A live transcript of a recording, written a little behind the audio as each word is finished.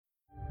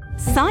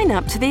Sign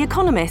up to The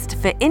Economist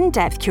for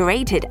in-depth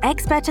curated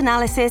expert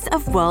analysis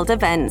of world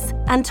events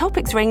and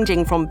topics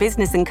ranging from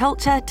business and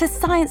culture to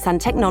science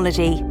and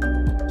technology.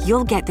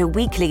 You'll get the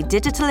weekly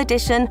digital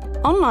edition,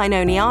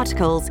 online-only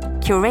articles,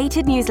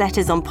 curated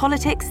newsletters on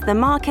politics, the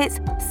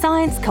markets,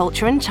 science,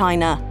 culture, and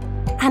China,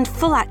 and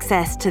full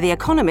access to The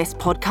Economist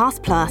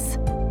Podcast Plus.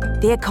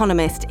 The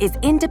Economist is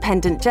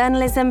independent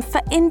journalism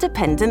for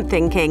independent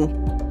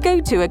thinking.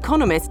 Go to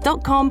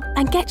economist.com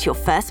and get your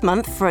first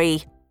month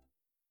free.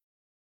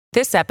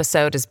 This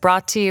episode is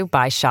brought to you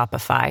by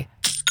Shopify.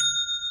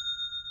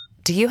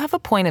 Do you have a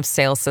point of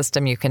sale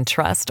system you can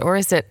trust, or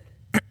is it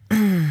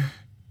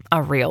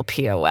a real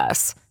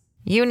POS?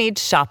 You need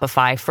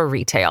Shopify for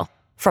retail.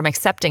 From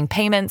accepting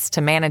payments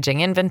to managing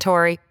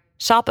inventory,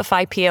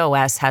 Shopify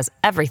POS has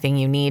everything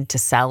you need to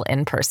sell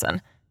in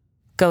person.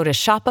 Go to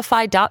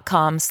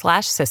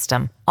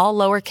shopify.com/system, all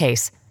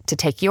lowercase, to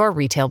take your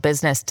retail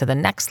business to the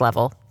next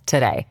level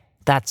today.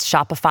 That's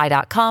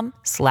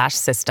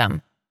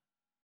shopify.com/system.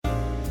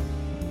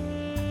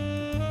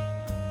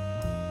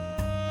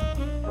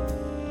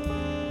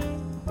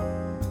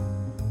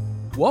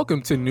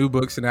 Welcome to New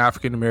Books in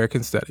African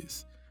American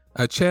Studies,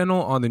 a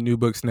channel on the New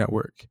Books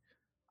Network.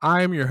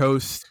 I am your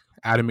host,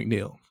 Adam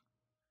McNeil.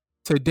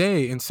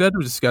 Today, instead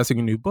of discussing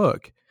a new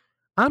book,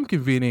 I'm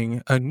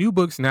convening a New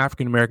Books in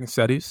African American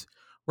Studies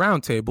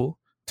Roundtable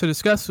to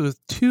discuss with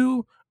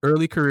two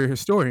early career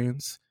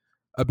historians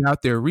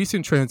about their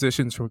recent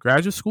transitions from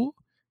graduate school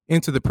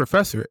into the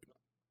professorate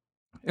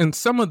and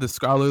some of the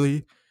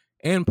scholarly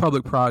and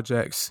public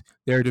projects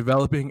they're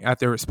developing at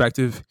their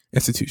respective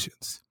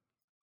institutions.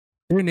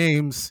 Their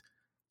names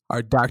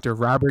are Dr.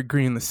 Robert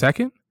Greene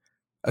II,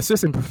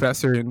 Assistant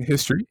Professor in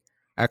History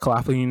at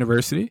Claflin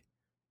University,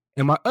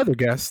 and my other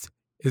guest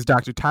is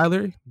Dr.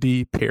 Tyler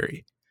D.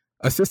 Parry,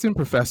 Assistant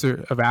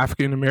Professor of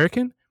African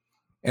American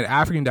and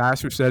African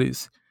Diaspora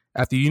Studies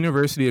at the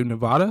University of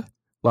Nevada,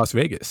 Las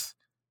Vegas.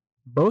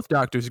 Both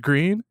Drs.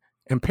 Greene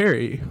and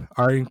Parry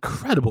are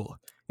incredible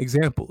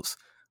examples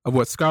of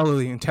what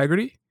scholarly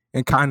integrity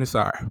and kindness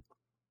are.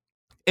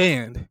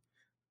 And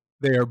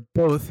they are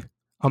both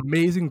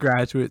amazing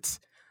graduates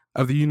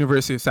of the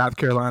University of South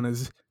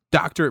Carolina's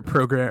doctorate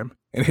program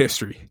in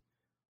history.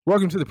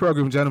 Welcome to the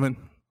program, gentlemen.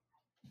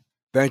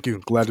 Thank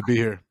you. Glad to be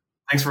here.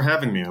 Thanks for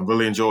having me. I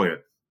really enjoy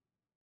it.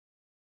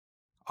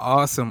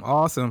 Awesome.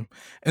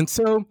 And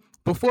so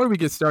before we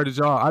get started,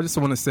 y'all, I just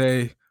want to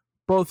say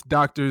both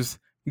Drs.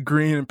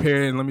 Greene and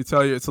Parry, and let me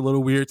tell you, it's a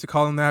little weird to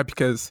call them that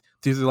because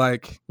these are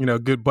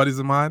good buddies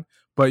of mine.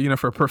 But,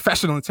 for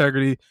professional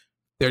integrity,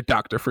 they're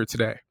doctor for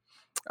today.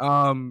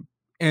 They're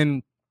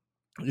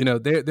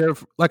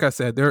like I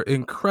said, they're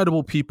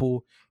incredible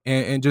people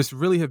and just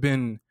really have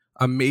been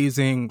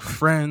amazing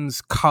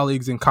friends,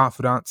 colleagues, and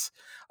confidants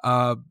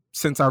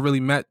since I really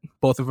met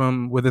both of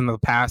them within the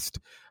past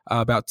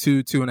about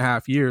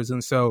 2.5 years.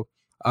 And so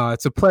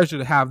it's a pleasure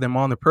to have them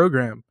on the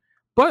program.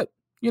 But,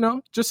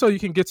 just so you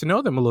can get to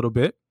know them a little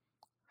bit,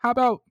 how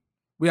about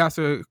we ask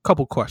a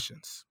couple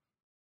questions?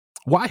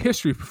 Why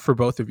history for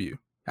both of you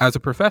as a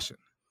profession?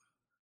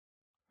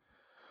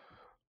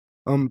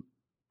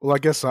 Well, I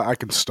guess I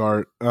can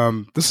start.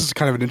 This is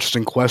kind of an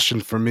interesting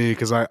question for me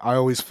because I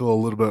always feel a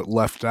little bit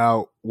left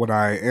out when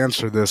I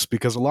answer this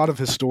because a lot of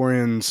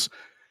historians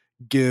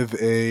give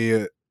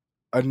a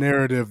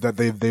narrative that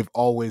they've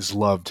always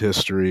loved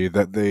history,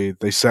 that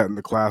they sat in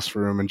the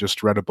classroom and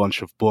just read a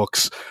bunch of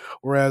books.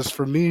 Whereas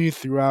for me,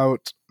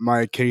 throughout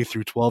my K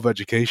through 12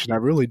 education, I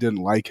really didn't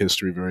like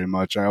history very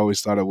much. I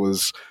always thought it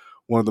was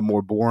one of the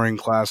more boring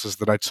classes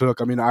that I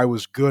took. I mean, I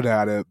was good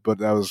at it, but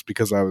that was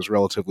because I was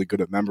relatively good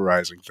at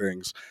memorizing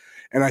things.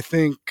 And I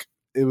think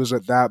it was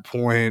at that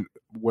point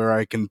where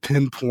I can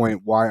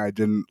pinpoint why I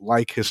didn't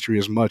like history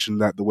as much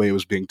and that the way it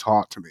was being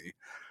taught to me.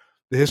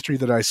 The history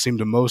that I seemed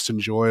to most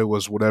enjoy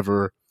was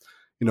whatever,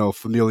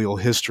 familial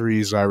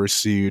histories I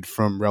received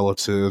from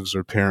relatives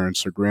or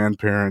parents or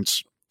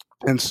grandparents.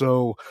 And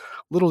so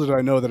little did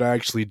I know that I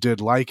actually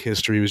did like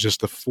history. It was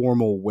just the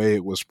formal way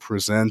it was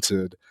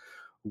presented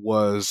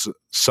was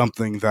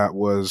something that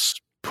was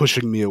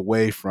pushing me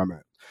away from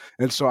it.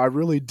 And so I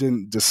really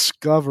didn't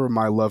discover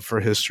my love for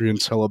history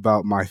until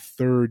about my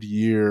third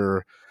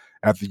year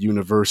at the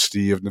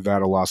University of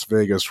Nevada, Las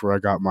Vegas, where I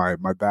got my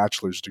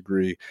bachelor's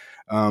degree,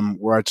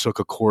 where I took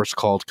a course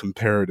called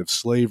Comparative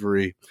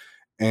Slavery,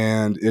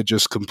 and it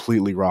just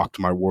completely rocked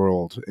my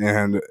world.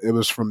 And it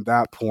was from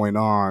that point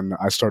on,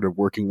 I started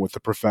working with a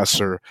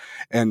professor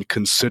and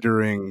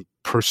considering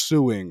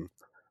pursuing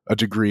a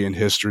degree in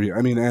history.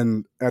 I mean,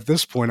 and at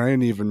this point, I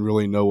didn't even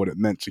really know what it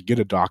meant to get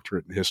a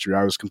doctorate in history.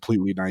 I was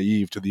completely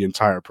naive to the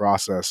entire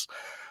process.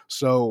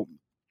 So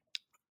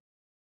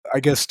I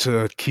guess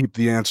to keep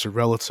the answer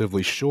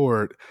relatively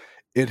short,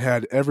 it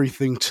had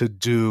everything to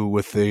do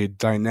with a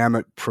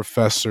dynamic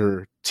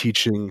professor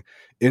teaching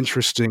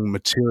interesting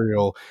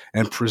material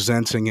and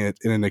presenting it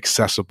in an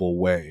accessible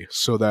way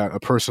so that a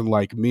person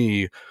like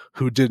me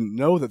who didn't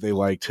know that they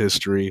liked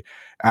history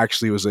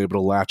actually was able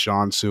to latch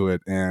onto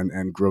it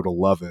and grow to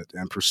love it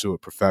and pursue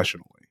it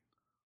professionally.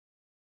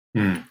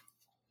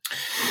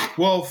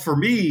 Well, for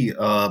me,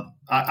 I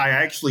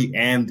actually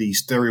am the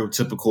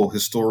stereotypical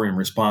historian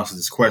response to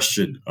this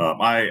question.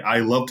 I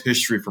loved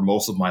history for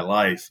most of my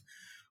life,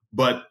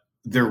 but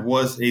there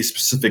was a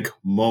specific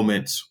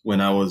moment when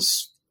I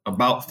was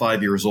about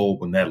 5 years old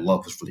when that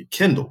love was really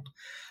kindled.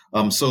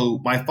 So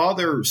my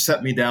father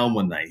sat me down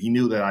one night. He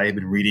knew that I had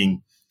been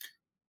reading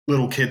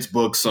little kids'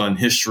 books on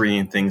history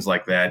and things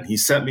like that. He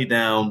sat me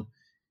down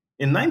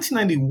in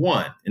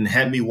 1991 and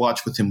had me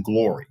watch with him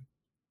Glory,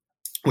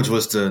 which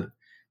was the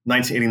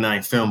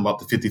 1989 film about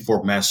the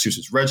 54th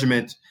Massachusetts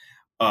Regiment.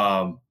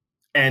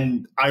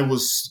 And I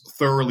was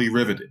thoroughly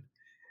riveted.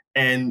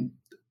 And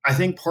I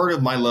think part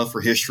of my love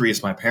for history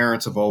is my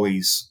parents have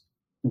always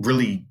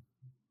really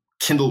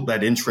kindled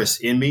that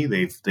interest in me.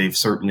 They've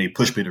certainly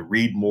pushed me to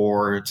read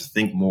more, to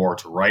think more,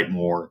 to write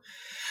more.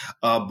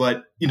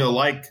 But,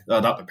 like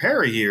Dr.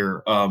 Parry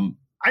here,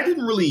 I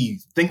didn't really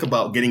think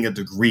about getting a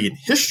degree in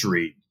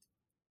history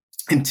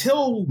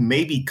until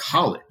maybe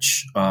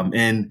college.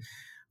 And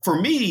for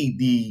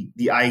me,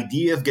 the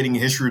idea of getting a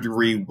history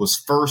degree was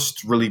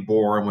first really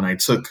born when I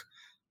took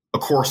a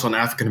course on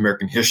African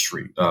American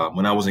history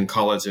when I was in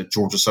college at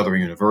Georgia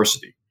Southern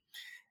University.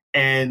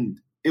 And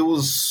it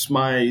was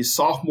my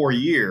sophomore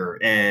year,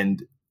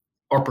 and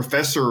our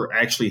professor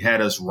actually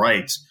had us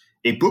write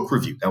a book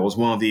review. That was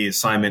one of the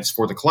assignments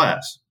for the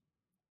class.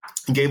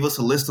 He gave us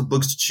a list of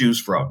books to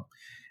choose from.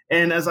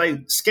 And as I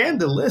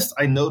scanned the list,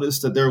 I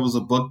noticed that there was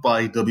a book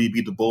by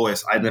W.B. Du Bois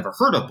I'd never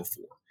heard of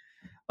before.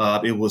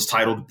 It was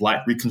titled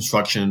Black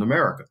Reconstruction in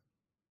America.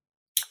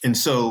 And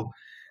so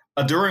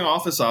during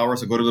office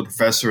hours, I go to the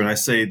professor and I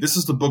say, this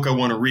is the book I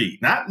want to read.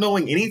 Not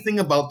knowing anything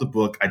about the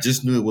book, I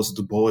just knew it was a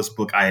Du Bois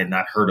book I had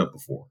not heard of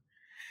before.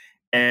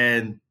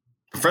 And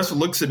the professor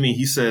looks at me,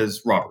 he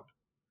says, Robert,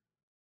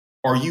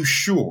 are you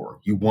sure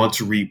you want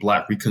to read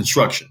Black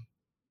Reconstruction?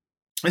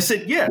 I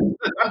said, yeah,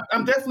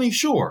 I'm definitely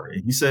sure.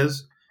 And he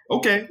says,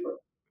 okay,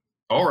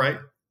 all right,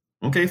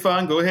 okay,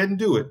 fine, go ahead and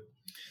do it.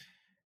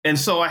 And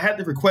so I had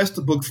to request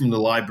the book from the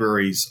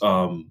library's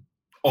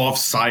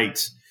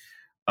off-site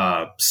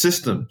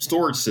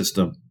storage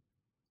system.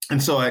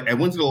 And so I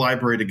went to the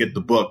library to get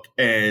the book,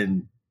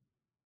 and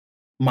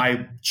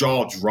my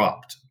jaw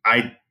dropped.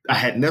 I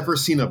had never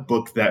seen a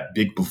book that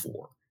big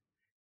before.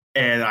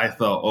 And I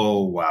thought,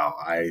 oh, wow,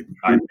 I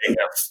may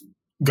have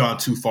gone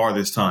too far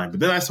this time. But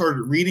then I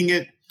started reading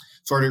it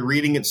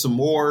some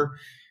more.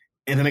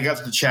 And then I got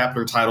to the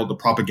chapter titled The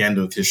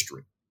Propaganda of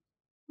History,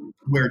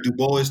 where Du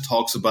Bois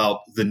talks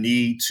about the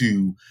need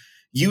to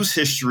use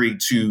history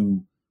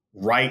to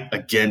write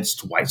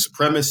against white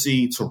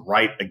supremacy, to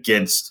write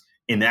against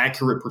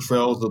inaccurate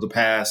portrayals of the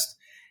past.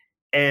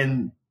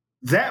 And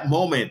that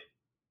moment,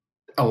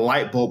 a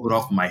light bulb went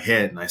off in my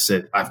head, and I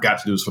said, I've got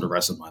to do this for the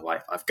rest of my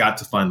life. I've got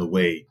to find a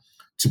way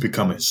to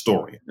become a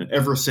historian. And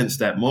ever since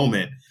that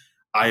moment,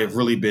 I have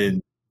really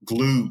been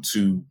glued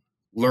to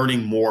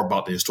learning more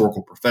about the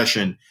historical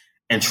profession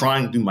and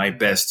trying to do my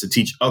best to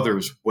teach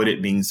others what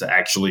it means to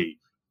actually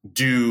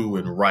do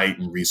and write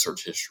and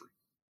research history.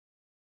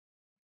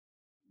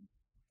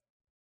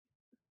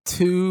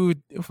 Two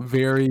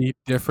very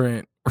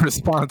different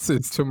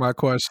responses to my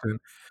question,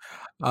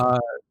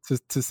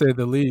 to say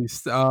the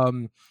least.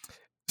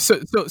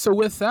 So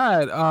with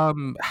that,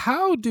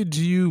 how did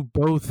you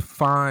both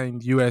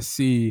find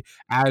USC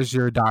as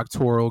your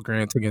doctoral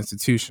granting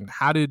institution?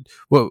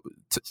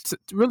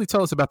 Really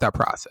tell us about that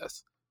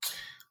process.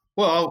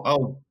 Well,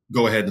 I'll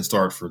go ahead and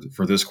start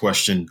for this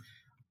question.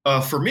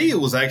 For me, it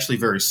was actually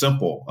very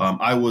simple.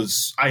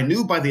 I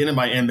knew by the end of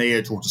my MA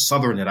at Georgia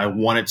Southern that I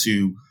wanted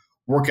to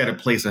work at a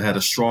place that had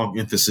a strong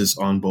emphasis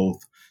on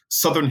both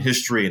Southern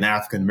history and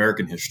African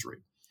American history.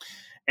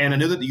 And I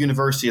knew that the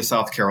University of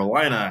South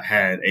Carolina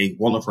had a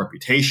well-known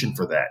reputation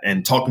for that.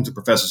 And talking to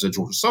professors at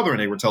Georgia Southern,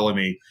 they were telling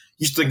me,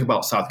 you should think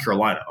about South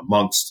Carolina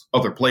amongst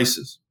other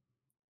places.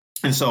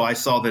 And so I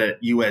saw that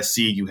at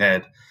USC, you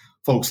had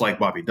folks like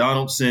Bobby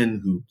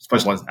Donaldson, who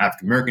specialized in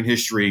African American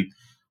history,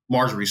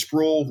 Marjorie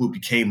Sproul, who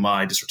became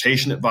my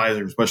dissertation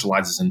advisor, who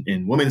specializes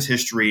in women's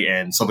history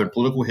and Southern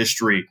political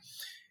history.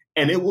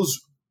 And it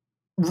was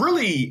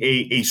really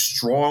a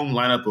strong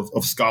lineup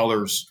of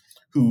scholars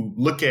who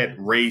look at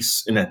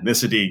race and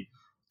ethnicity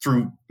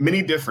through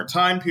many different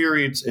time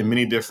periods and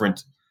many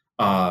different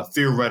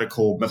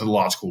theoretical,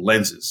 methodological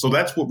lenses. So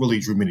that's what really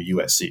drew me to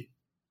USC.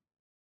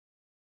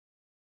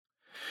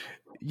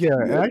 Yeah,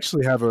 I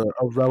actually have a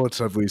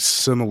relatively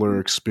similar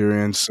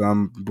experience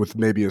with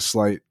maybe a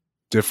slight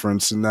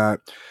difference in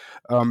that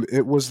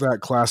it was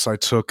that class I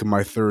took in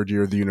my third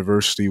year of the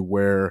university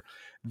where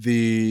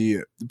the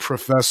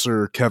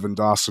professor Kevin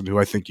Dawson, who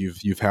I think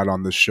you've had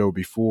on this show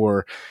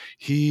before,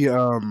 he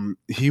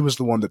was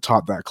the one that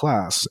taught that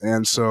class.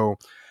 And so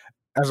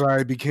as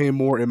I became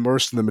more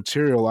immersed in the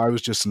material, I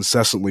was just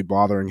incessantly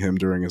bothering him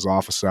during his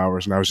office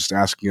hours, and I was just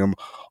asking him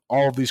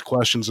all of these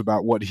questions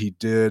about what he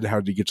did, how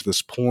did he get to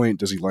this point,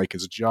 does he like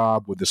his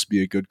job, would this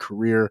be a good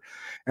career?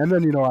 And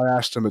then, I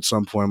asked him at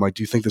some point, I'm like,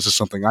 do you think this is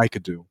something I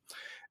could do?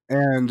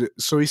 And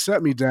so he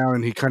sat me down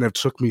and he kind of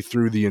took me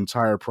through the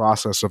entire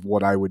process of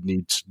what I would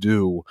need to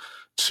do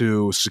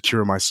to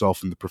secure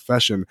myself in the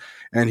profession.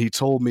 And he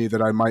told me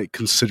that I might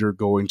consider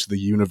going to the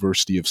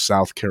University of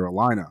South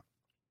Carolina,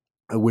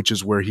 which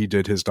is where he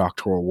did his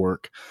doctoral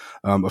work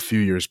a few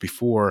years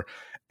before.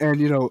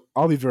 And,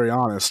 I'll be very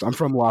honest, I'm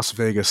from Las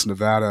Vegas,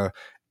 Nevada,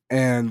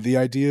 and the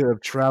idea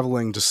of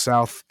traveling to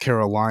South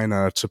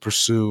Carolina to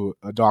pursue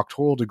a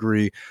doctoral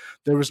degree,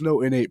 there was no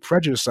innate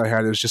prejudice I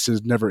had. It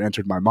had never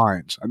entered my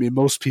mind. I mean,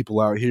 most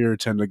people out here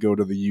tend to go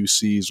to the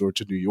UCs or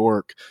to New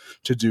York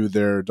to do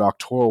their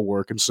doctoral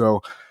work. And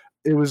so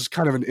it was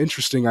kind of an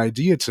interesting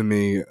idea to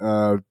me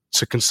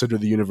to consider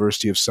the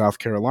University of South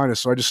Carolina.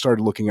 So I just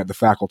started looking at the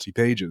faculty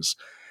pages.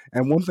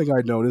 And one thing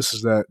I noticed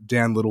is that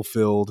Dan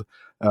Littlefield,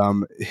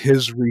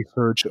 his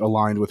research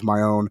aligned with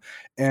my own,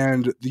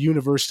 and the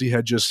university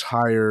had just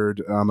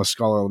hired a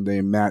scholar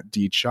named Matt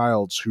D.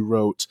 Childs, who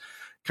wrote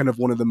kind of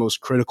one of the most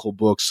critical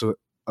books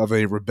of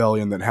a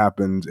rebellion that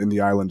happened in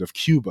the island of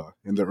Cuba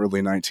in the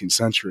early 19th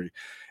century.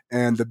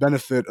 And the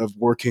benefit of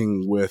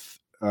working with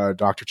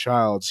Dr.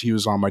 Childs, he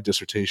was on my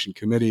dissertation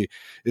committee,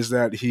 is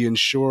that he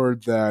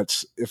ensured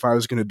that if I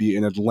was going to be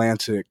an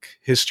Atlantic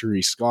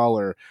history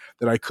scholar,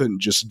 that I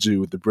couldn't just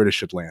do the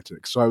British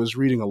Atlantic. So I was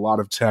reading a lot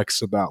of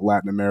texts about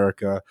Latin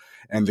America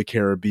and the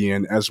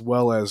Caribbean, as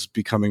well as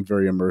becoming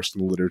very immersed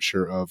in the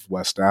literature of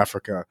West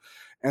Africa.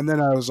 And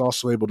then I was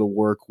also able to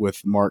work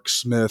with Mark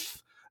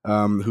Smith,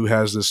 who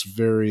has this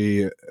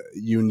very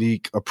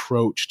unique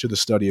approach to the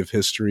study of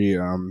history,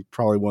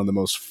 probably one of the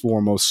most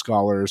foremost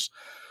scholars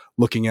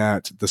looking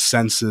at the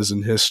senses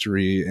in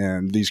history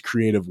and these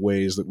creative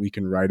ways that we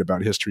can write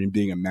about history and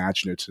being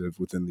imaginative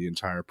within the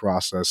entire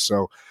process.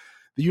 So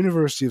the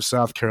University of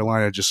South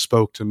Carolina just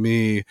spoke to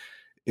me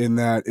in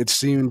that it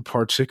seemed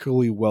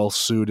particularly well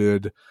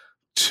suited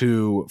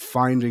to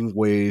finding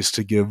ways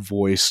to give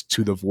voice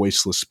to the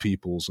voiceless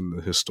peoples in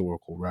the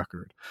historical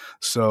record.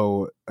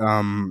 So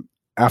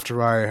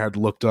after I had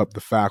looked up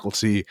the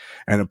faculty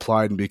and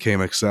applied and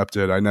became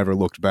accepted, I never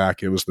looked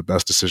back. It was the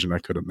best decision I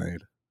could have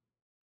made.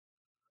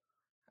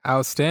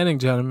 Outstanding,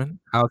 gentlemen.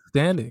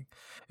 Outstanding.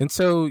 And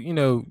so,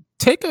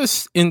 take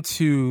us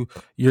into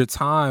your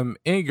time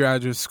in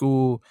graduate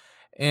school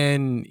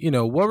and,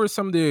 what were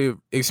some of the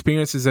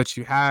experiences that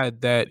you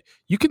had that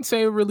you can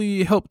say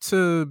really helped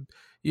to,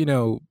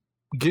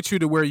 get you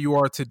to where you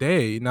are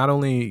today? Not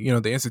only,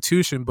 the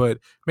institution, but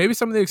maybe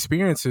some of the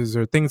experiences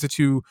or things that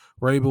you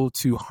were able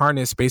to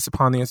harness based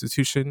upon the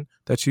institution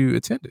that you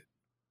attended.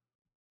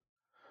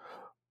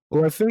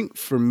 Well, I think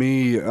for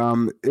me,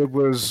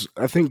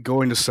 I think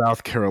going to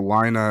South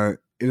Carolina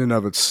in and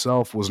of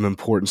itself was an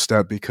important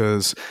step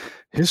because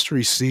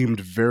history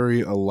seemed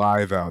very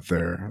alive out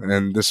there.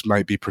 And this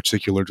might be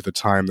particular to the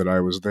time that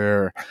I was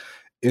there,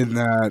 in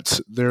that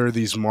there are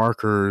these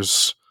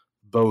markers,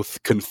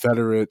 both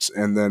Confederate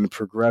and then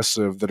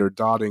progressive, that are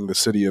dotting the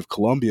city of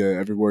Columbia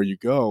everywhere you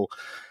go.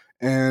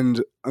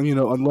 And,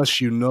 unless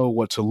you know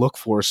what to look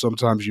for,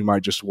 sometimes you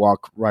might just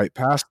walk right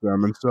past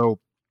them. And so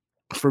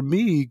for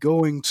me,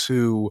 going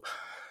to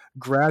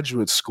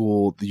graduate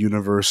school at the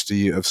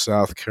University of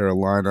South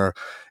Carolina,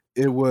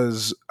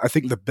 I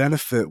think the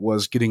benefit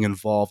was getting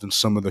involved in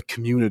some of the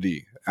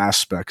community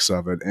aspects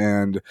of it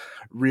and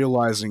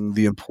realizing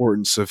the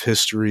importance of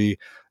history,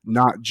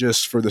 not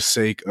just for the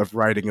sake of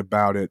writing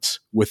about it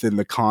within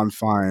the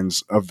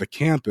confines of the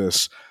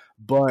campus,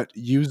 but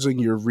using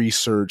your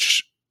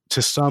research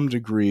to some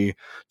degree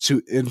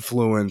to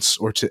influence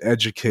or to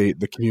educate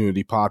the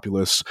community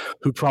populace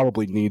who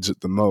probably needs it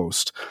the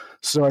most.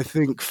 So I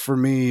think for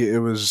me it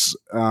was,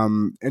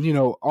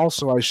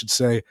 also I should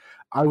say,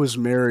 I was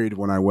married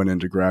when I went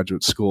into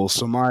graduate school.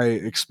 So my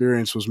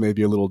experience was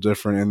maybe a little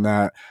different in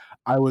that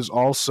I was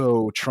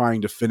also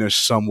trying to finish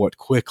somewhat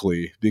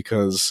quickly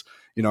because,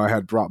 I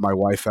had brought my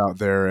wife out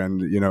there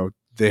and,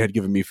 they had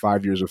given me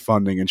 5 years of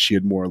funding, and she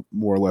had more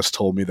or less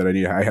told me that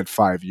I had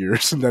 5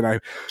 years, and then I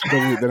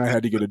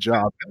had to get a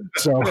job.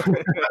 So,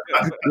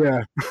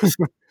 yeah,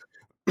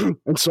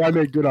 and so I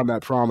made good on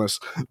that promise.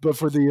 But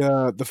for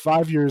the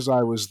 5 years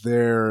I was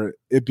there,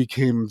 it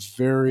became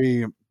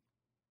very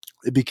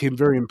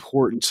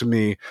important to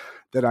me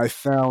that I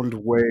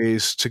found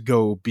ways to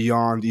go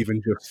beyond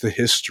even just the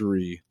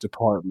history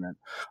department.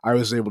 I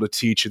was able to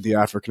teach at the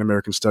African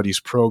American Studies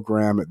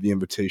program at the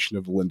invitation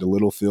of Linda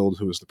Littlefield,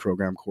 who was the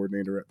program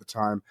coordinator at the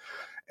time,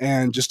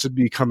 and just to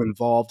become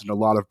involved in a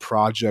lot of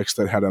projects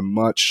that had a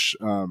much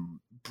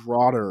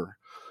broader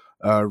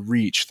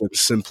reach than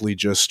simply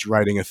just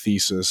writing a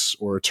thesis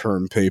or a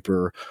term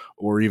paper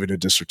or even a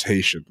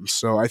dissertation.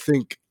 So I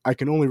think I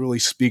can only really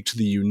speak to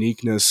the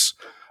uniqueness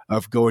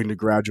of going to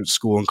graduate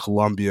school in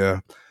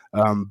Columbia.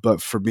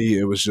 But for me,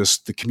 it was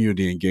just the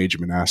community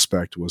engagement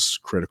aspect was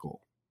critical.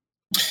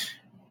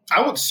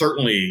 I would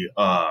certainly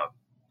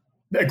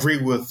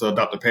agree with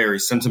Dr.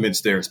 Parry's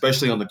sentiments there,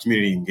 especially on the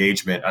community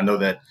engagement. I know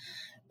that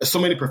so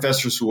many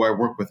professors who I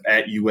work with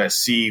at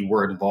USC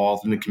were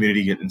involved in the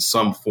community in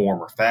some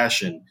form or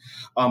fashion.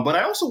 But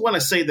I also want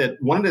to say that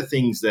one of the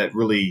things that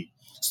really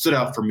stood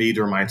out for me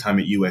during my time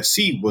at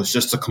USC was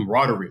just the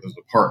camaraderie of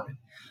the department,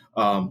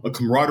 a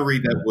camaraderie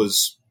that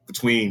was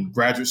between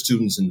graduate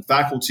students and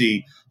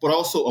faculty, but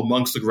also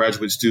amongst the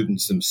graduate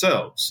students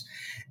themselves.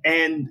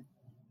 And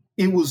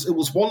it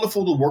was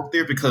wonderful to work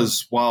there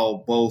because while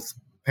both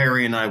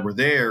Parry and I were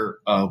there,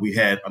 we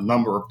had a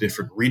number of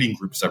different reading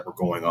groups that were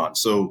going on.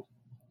 So,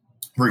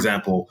 for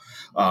example,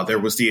 there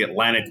was the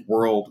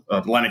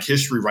Atlantic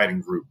History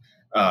Writing Group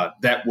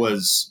that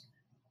was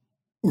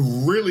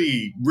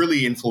really,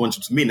 really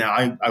influential to me.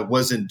 Now, I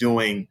wasn't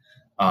doing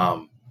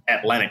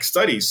Atlantic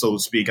studies, so to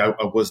speak. I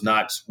was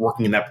not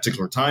working in that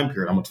particular time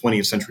period. I'm a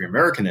 20th century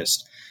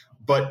Americanist.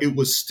 But it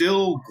was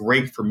still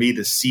great for me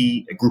to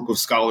see a group of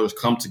scholars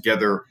come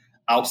together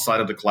outside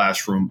of the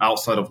classroom,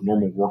 outside of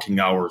normal working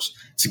hours,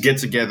 to get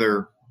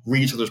together,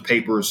 read each other's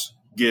papers,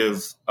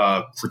 give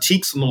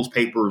critiques on those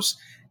papers,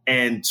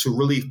 and to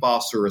really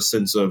foster a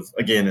sense of,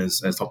 again,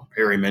 as Dr.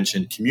 Parry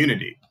mentioned,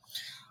 community.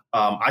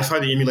 I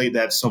tried to emulate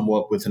that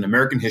somewhat with an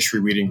American history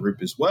reading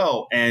group as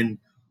well. And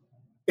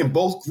in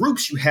both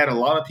groups, you had a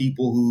lot of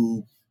people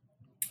who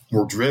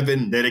were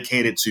driven,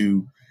 dedicated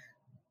to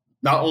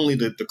not only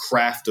the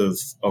craft of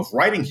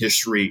writing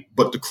history,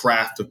 but the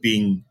craft of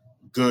being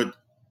good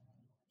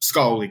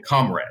scholarly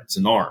comrades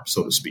in arms,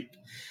 so to speak.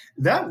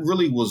 That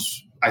really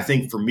was, I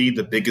think, for me,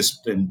 the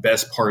biggest and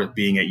best part of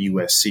being at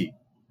USC.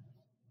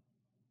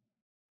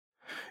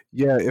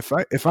 Yeah, if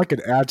I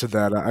could add to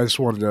that, I just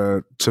wanted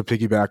to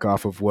piggyback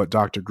off of what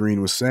Dr.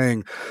 Greene was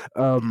saying.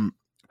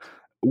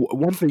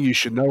 One thing you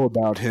should know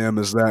about him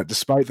is that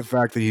despite the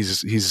fact that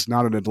he's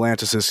not an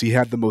Atlanticist, he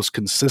had the most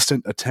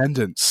consistent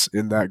attendance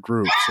in that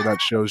group. So that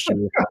shows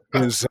you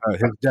his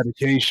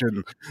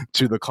dedication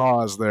to the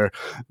cause there.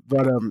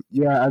 But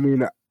yeah, I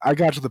mean, I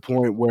got to the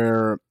point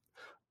where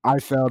I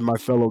found my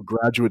fellow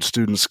graduate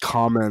students'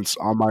 comments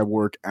on my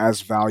work as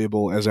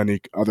valuable as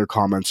any other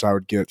comments I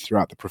would get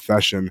throughout the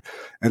profession.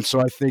 And so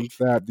I think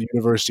that the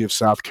University of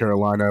South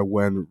Carolina,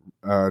 when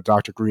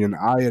Dr. Greene and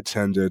I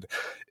attended,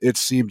 it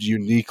seemed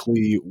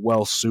uniquely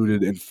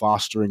well-suited in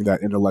fostering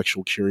that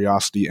intellectual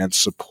curiosity and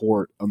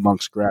support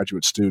amongst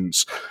graduate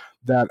students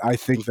that I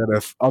think that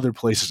if other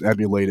places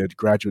emulated,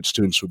 graduate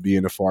students would be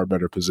in a far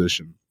better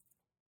position.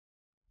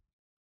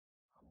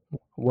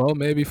 Well,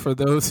 maybe for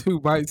those who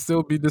might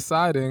still be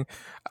deciding,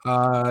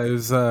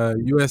 is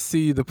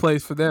USC the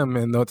place for them,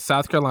 and the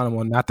South Carolina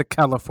one, not the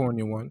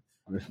California one.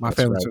 My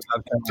family's from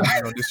South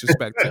Carolina. No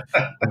disrespect.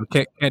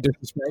 Can't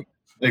disrespect.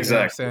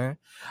 Exactly. You know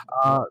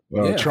what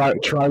I'm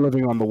saying? Try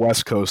living on the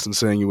West Coast and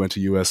saying you went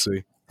to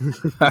USC.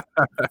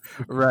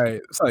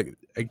 Right. It's like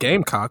a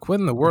Gamecock.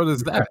 What in the world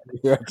is that?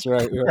 That's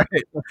right.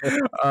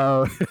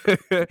 Yeah.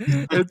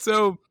 Right. And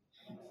so,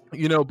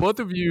 you know, both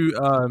of you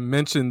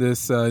mentioned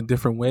this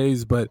different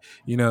ways, but,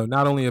 you know,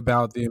 not only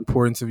about the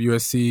importance of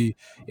USC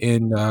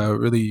in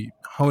really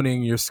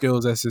honing your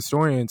skills as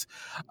historians,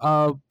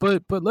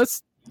 but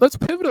let's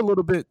pivot a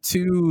little bit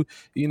to,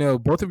 you know,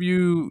 both of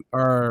you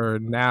are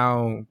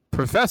now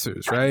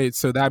professors, right?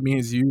 So that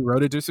means you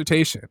wrote a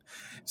dissertation.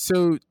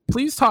 So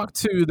please talk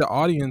to the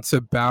audience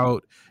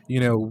about, you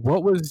know,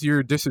 what was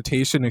your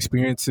dissertation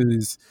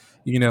experiences,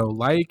 you know,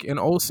 like, and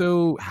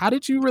also how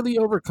did you really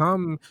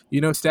overcome,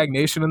 you know,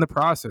 stagnation in the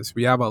process?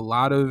 We have a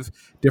lot of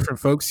different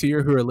folks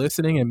here who are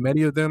listening, and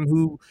many of them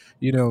who,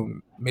 you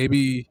know,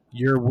 maybe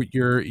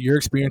your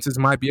experiences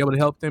might be able to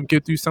help them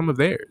get through some of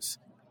theirs.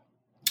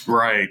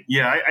 Right.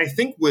 Yeah, I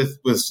think with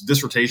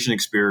dissertation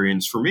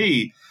experience, for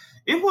me,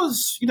 it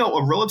was, you know,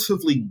 a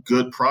relatively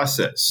good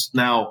process.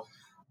 Now,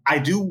 I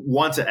do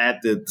want to add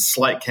the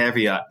slight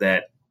caveat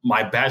that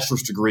my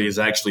bachelor's degree is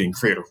actually in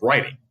creative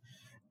writing.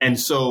 And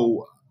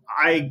so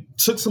I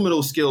took some of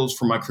those skills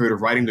from my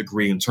creative writing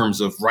degree in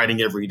terms of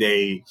writing every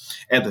day,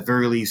 at the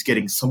very least,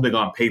 getting something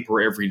on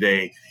paper every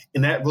day.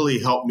 And that really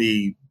helped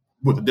me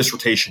with the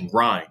dissertation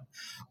grind.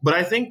 But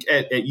I think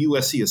at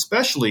USC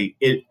especially,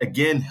 it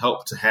again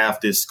helped to have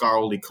this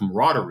scholarly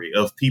camaraderie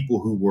of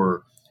people who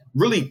were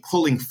really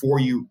pulling for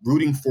you,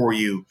 rooting for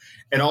you,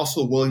 and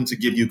also willing to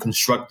give you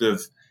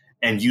constructive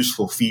and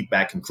useful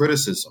feedback and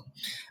criticism.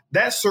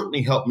 That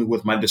certainly helped me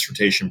with my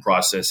dissertation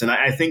process. And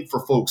I think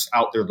for folks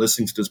out there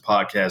listening to this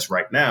podcast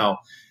right now,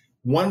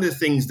 one of the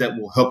things that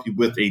will help you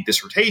with a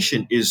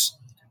dissertation is,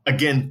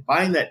 again,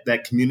 find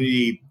that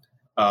community,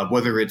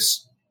 whether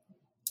it's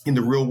in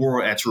the real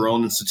world at your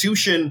own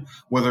institution,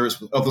 whether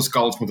it's with other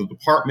scholars from other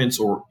departments,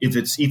 or if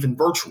it's even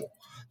virtual.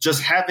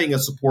 Just having a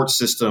support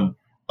system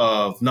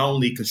of not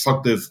only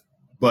constructive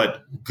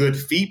but good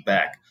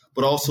feedback,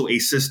 but also a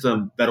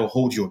system that'll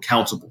hold you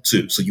accountable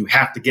too. So you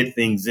have to get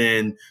things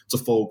in to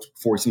folks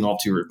before it's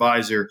off to your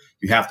advisor.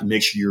 You have to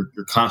make sure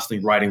you're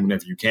constantly writing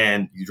whenever you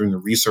can, you're doing the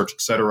research, et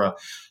cetera.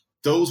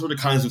 Those are the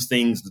kinds of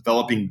things,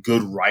 developing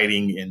good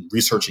writing and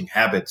researching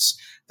habits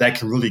that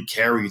can really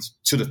carry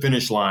to the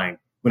finish line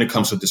when it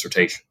comes to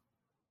dissertation.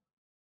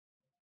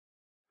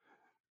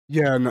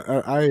 Yeah, and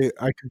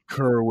I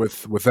concur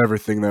with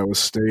everything that was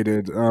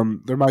stated.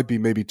 There might be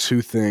maybe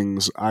two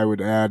things I would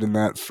add in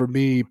that. For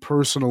me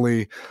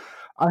personally,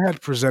 I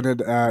had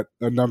presented at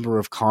a number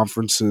of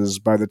conferences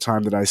by the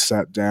time that I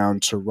sat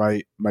down to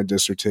write my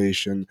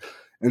dissertation.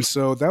 And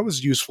so that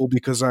was useful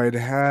because I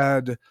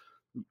had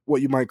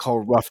what you might call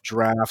rough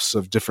drafts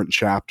of different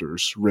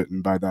chapters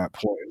written by that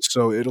point.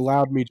 So it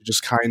allowed me to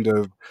just kind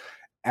of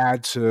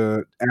add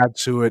to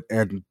it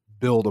and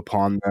build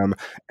upon them.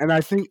 And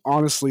I think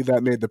honestly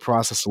that made the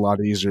process a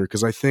lot easier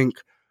because I think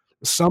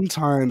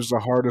sometimes the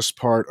hardest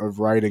part of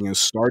writing is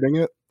starting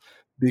it,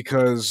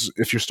 because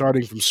if you're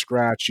starting from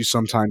scratch, you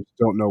sometimes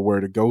don't know where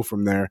to go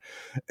from there.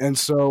 And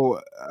so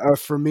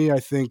for me, I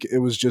think it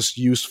was just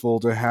useful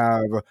to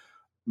have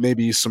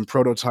maybe some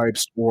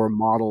prototypes or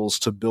models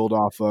to build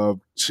off of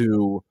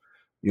to,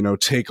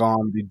 take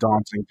on the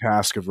daunting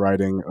task of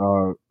writing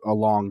a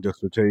long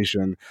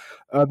dissertation.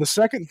 The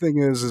second thing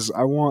is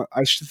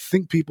I should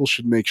think people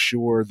should make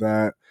sure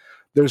that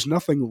there's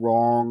nothing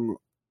wrong,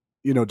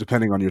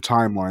 depending on your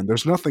timeline,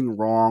 there's nothing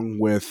wrong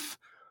with,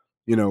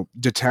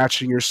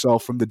 detaching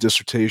yourself from the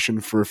dissertation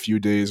for a few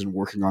days and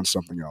working on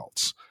something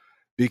else.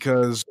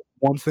 Because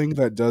one thing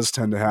that does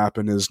tend to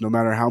happen is no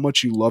matter how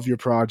much you love your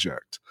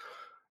project,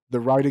 the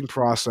writing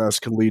process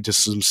can lead to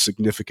some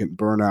significant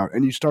burnout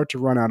and you start to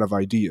run out of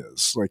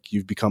ideas. Like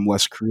you've become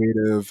less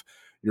creative,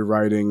 your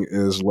writing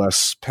is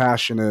less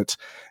passionate.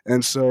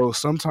 And so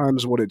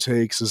sometimes what it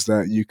takes is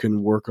that you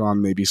can work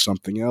on maybe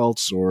something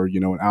else or,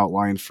 an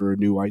outline for a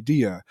new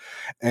idea.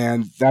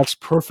 And that's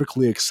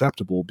perfectly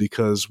acceptable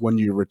because when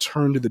you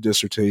return to the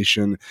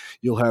dissertation,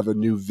 you'll have a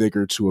new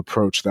vigor to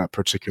approach that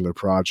particular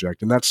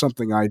project. And that's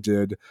something I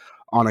did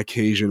on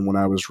occasion when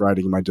I was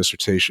writing my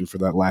dissertation for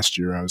that last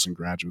year I was in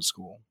graduate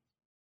school.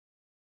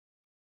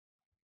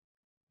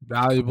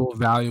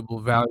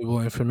 Valuable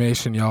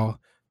information, y'all.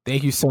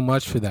 Thank you so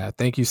much for that.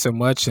 Thank you so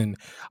much. And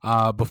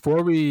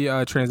before we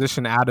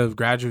transition out of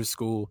graduate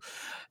school,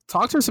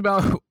 talk to us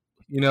about,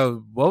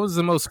 what was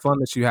the most fun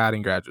that you had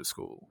in graduate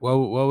school? What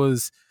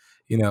was,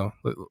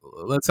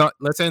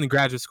 let's end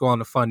graduate school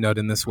on a fun note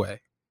in this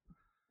way.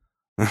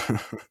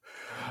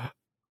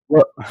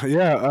 Well,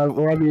 yeah.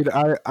 Well, I mean,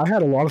 I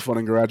had a lot of fun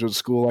in graduate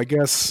school. I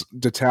guess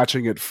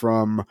detaching it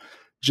from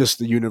just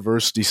the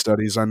university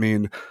studies, I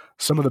mean,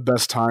 some of the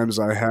best times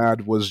I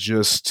had was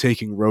just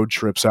taking road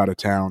trips out of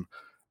town,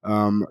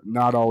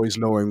 not always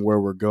knowing where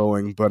we're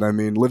going. But I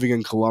mean, living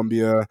in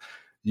Columbia,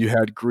 you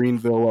had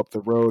Greenville up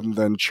the road and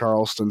then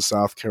Charleston,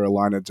 South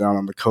Carolina down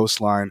on the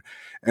coastline.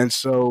 And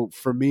so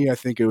for me, I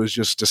think it was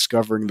just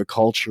discovering the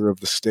culture of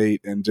the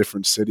state and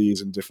different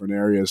cities and different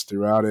areas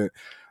throughout it.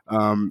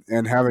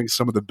 And having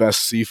some of the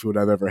best seafood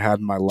I've ever had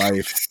in my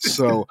life.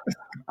 So,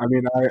 I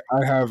mean,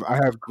 I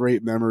have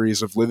great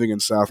memories of living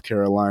in South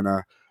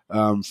Carolina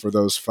for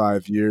those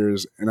 5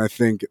 years, and I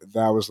think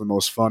that was the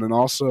most fun. And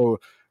also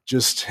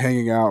just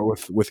hanging out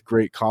with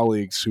great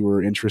colleagues who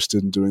were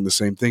interested in doing the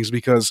same things.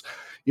 Because,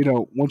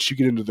 once you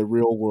get into the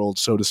real world,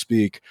 so to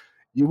speak,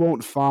 you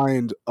won't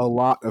find a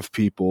lot of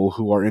people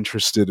who are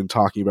interested in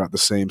talking about the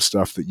same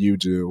stuff that you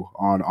do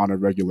on a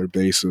regular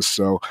basis.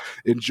 So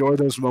enjoy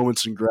those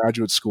moments in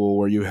graduate school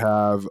where you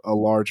have a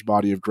large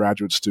body of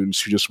graduate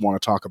students who just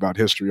want to talk about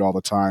history all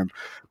the time,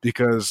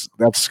 because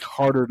that's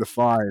harder to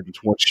find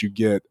once you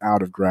get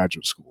out of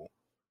graduate school.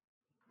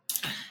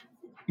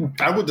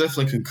 I would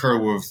definitely concur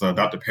with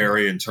Dr.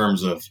 Parry in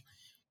terms of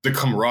the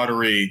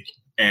camaraderie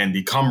and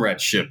the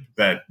comradeship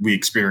that we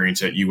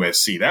experienced at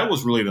USC. That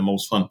was really the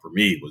most fun for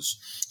me, was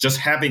just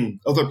having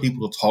other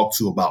people to talk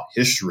to about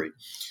history.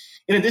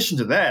 In addition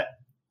to that,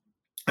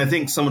 I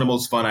think some of the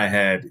most fun I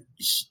had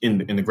in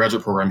the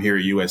graduate program here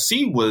at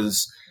USC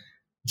was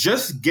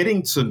just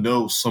getting to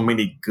know so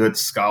many good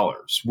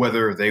scholars,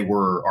 whether they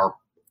were our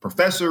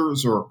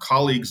professors or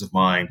colleagues of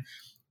mine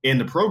in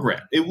the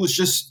program. It was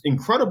just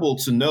incredible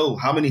to know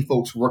how many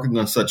folks were working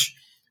on such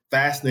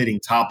fascinating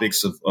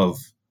topics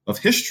of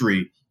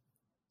history.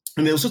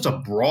 And there was such a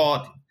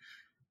broad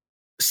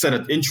set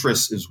of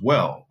interests as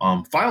well.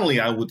 Finally,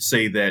 I would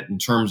say that in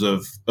terms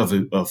of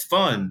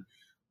fun,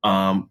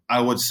 I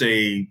would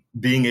say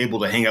being able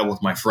to hang out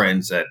with my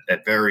friends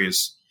at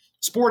various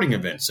sporting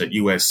events at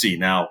USC.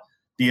 Now,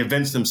 the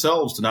events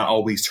themselves do not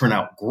always turn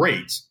out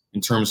great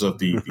in terms of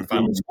the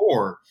final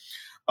score,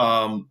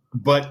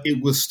 but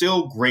it was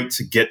still great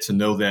to get to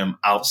know them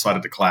outside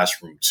of the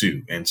classroom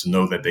too, and to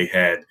know that they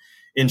had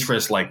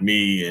interests like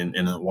me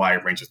in a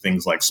wide range of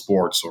things like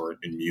sports or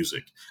in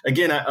music.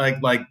 Again,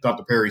 like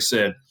Dr. Parry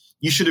said,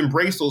 you should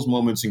embrace those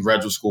moments in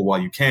graduate school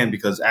while you can,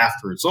 because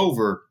after it's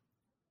over,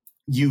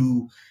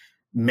 you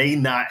may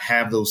not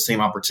have those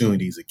same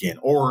opportunities again,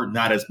 or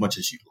not as much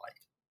as you'd like.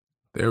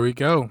 There we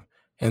go.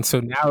 And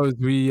so now as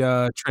we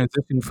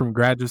transition from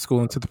graduate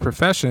school into the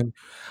profession,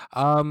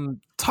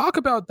 talk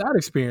about that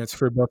experience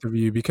for both of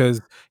you, because,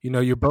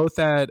 you're both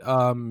at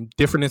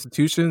different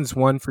institutions.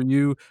 One for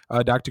you,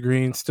 Dr.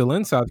 Greene, still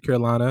in South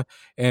Carolina.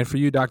 And for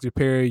you, Dr.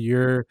 Parry,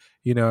 you're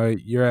at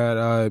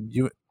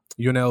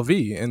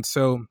UNLV. And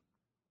so,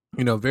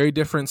 very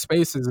different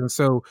spaces. And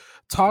so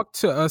talk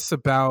to us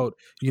about,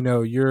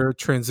 your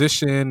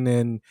transition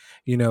and,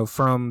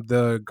 from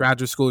the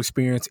graduate school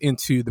experience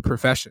into the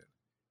profession.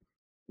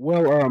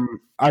 Well,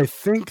 I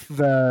think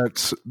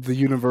that the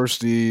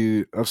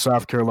University of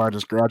South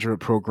Carolina's graduate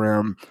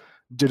program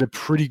did a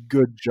pretty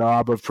good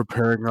job of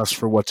preparing us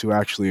for what to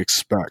actually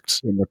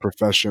expect in the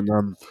profession.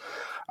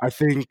 I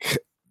think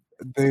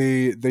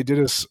they did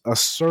us a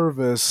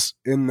service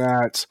in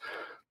that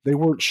they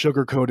weren't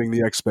sugarcoating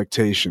the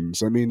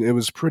expectations. I mean, it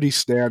was pretty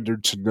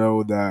standard to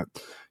know that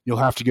you'll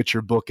have to get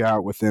your book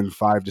out within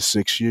 5 to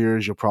 6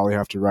 years. You'll probably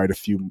have to write a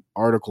few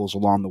articles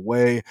along the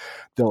way.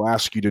 They'll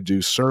ask you to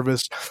do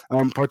service,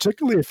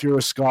 particularly if you're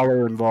a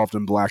scholar involved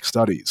in Black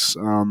studies.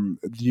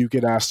 You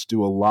get asked to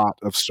do a lot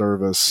of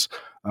service.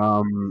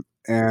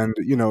 And,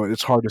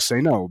 it's hard to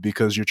say no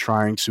because you're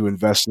trying to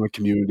invest in the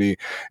community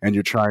and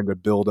you're trying to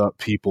build up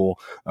people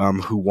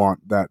who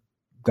want that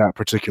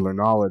particular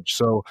knowledge.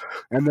 So,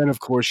 and then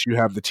of course you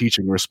have the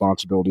teaching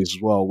responsibilities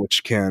as well,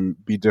 which can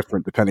be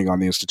different depending on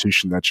the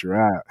institution that you're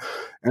at.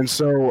 And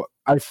so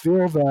I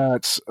feel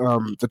that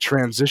the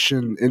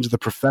transition into the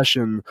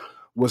profession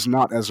was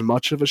not as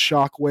much of a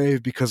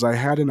shockwave because I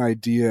had an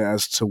idea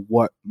as to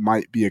what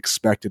might be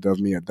expected of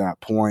me at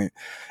that point.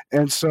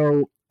 And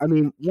so, I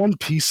mean, one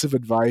piece of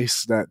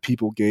advice that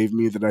people gave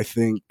me that I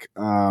think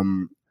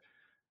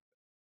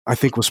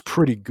was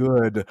pretty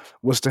good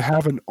was to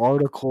have an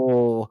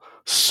article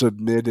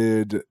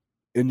submitted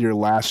in your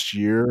last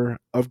year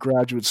of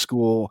graduate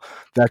school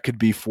that could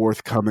be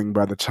forthcoming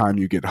by the time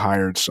you get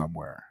hired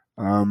somewhere.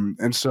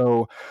 And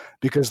so,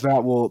 because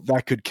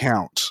that could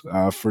count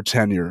for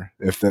tenure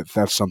if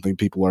that's something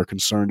people are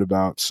concerned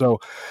about. So,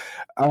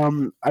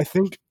 I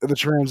think the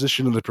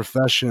transition of the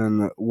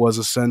profession was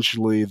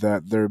essentially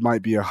that there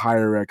might be a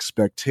higher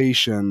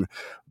expectation,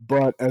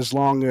 but as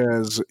long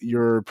as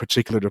your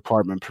particular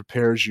department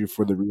prepares you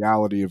for the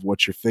reality of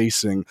what you're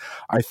facing,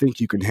 I think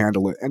you can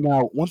handle it. And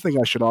now, one thing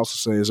I should also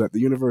say is at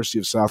the University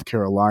of South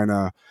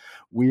Carolina,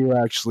 we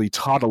were actually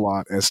taught a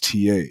lot as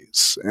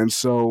TAs. And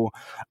so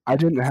I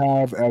didn't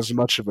have as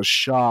much of a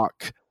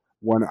shock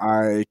when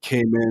I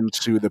came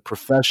into the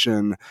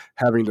profession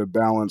having to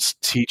balance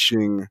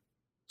teaching,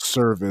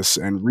 service,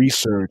 and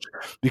research,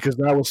 because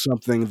that was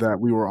something that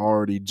we were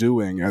already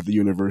doing at the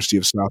University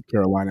of South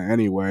Carolina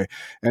anyway.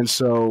 And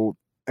so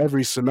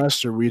every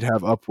semester we'd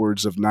have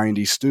upwards of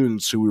 90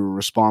 students who we were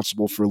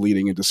responsible for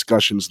leading in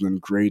discussions and then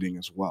grading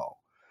as well.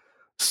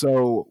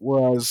 So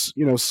whereas,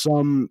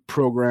 some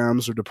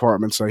programs or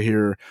departments I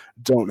hear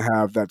don't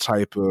have that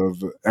type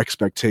of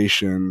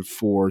expectation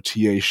for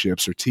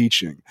TA-ships or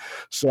teaching.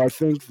 So I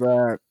think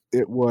that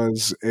it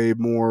was a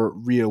more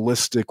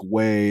realistic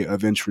way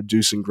of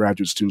introducing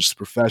graduate students to the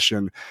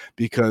profession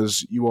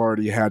because you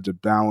already had to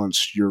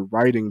balance your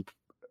writing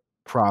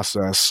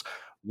process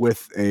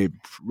with a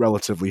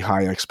relatively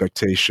high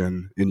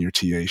expectation in your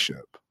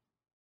TA-ship.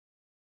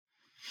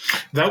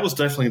 That was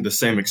definitely the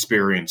same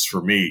experience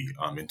for me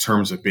in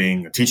terms of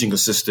being a teaching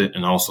assistant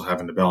and also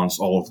having to balance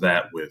all of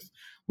that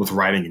with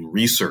writing and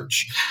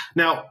research.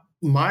 Now,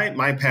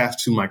 my path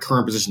to my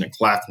current position at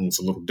Claflin is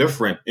a little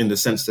different in the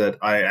sense that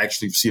I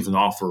actually received an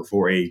offer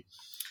for a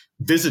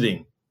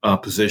visiting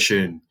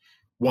position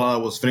while I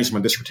was finishing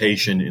my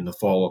dissertation in the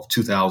fall of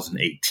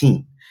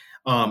 2018.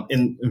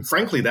 And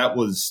frankly, that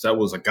was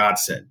a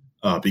godsend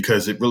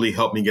because it really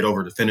helped me get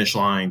over the finish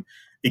line.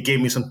 It gave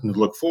me something to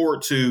look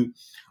forward to.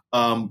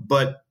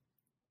 But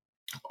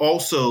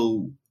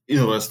also,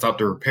 as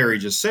Dr. Parry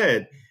just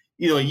said,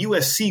 at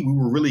USC, we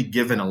were really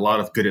given a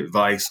lot of good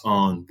advice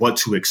on what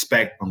to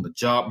expect on the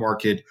job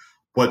market,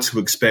 what to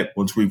expect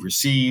once we've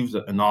received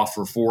an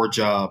offer for a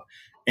job,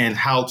 and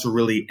how to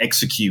really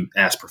execute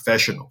as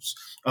professionals.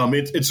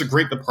 It's a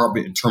great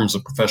department in terms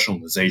of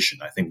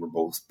professionalization, I think we're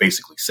both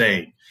basically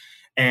saying.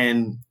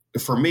 And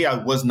for me,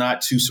 I was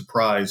not too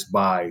surprised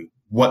by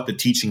what the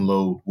teaching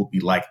load would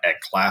be like at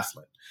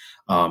Claflin.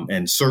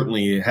 And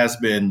certainly it has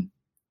been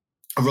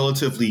a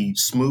relatively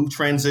smooth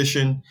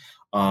transition.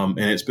 And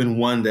it's been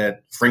one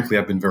that, frankly,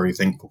 I've been very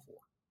thankful for.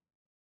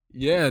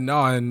 Yeah,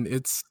 no, and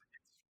it's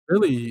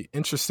really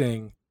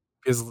interesting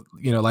because,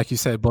 like you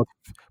said, both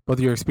of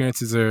your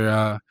experiences are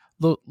a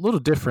little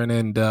different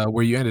and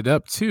where you ended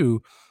up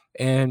too.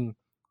 And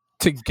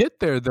to get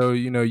there, though,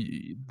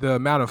 the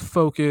amount of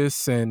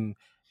focus and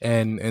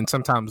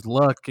sometimes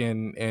luck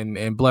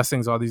and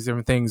blessings, all these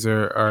different things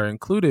are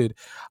included.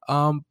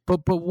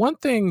 But one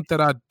thing that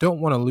I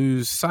don't want to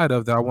lose sight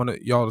of that I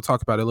want y'all to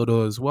talk about a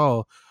little as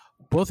well.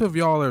 Both of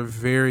y'all are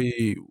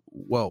very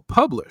well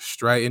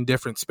published, right, in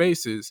different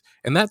spaces,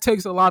 and that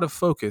takes a lot of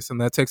focus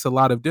and that takes a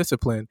lot of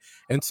discipline.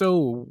 And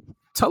so,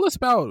 tell us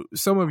about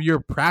some of your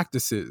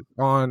practices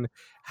on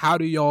how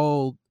do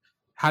y'all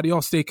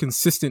stay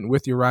consistent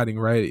with your writing,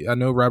 right? I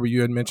know, Robert,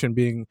 you had mentioned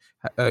being,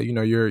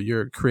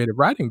 your creative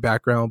writing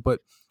background,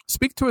 but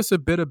speak to us a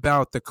bit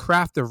about the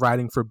craft of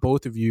writing for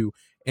both of you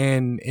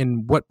and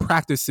what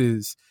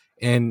practices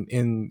and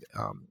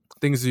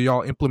things that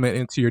y'all implement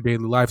into your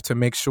daily life to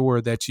make sure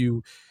that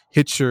you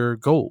hit your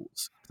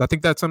goals. I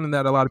think that's something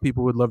that a lot of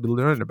people would love to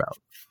learn about.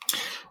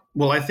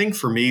 Well, I think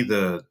for me,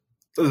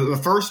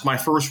 my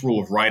first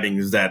rule of writing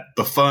is that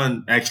the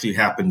fun actually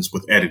happens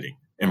with editing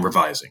and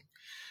revising.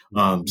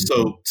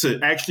 So to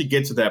actually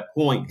get to that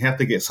point, you have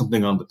to get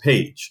something on the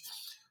page.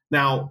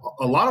 Now,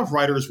 a lot of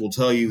writers will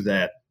tell you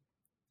that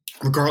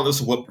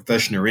regardless of what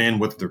profession they're in,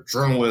 whether they're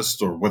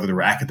journalists or whether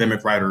they're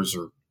academic writers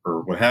or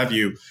what have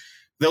you,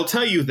 they'll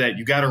tell you that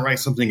you got to write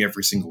something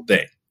every single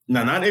day.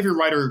 Now, not every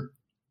writer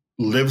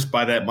lives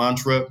by that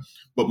mantra,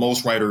 but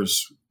most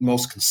writers,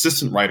 most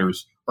consistent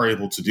writers, are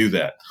able to do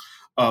that.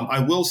 I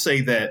will say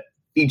that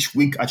each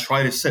week I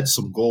try to set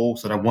some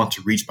goals that I want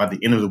to reach by the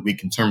end of the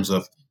week in terms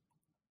of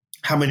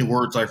how many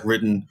words I've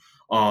written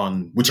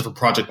on whichever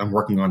project I'm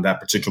working on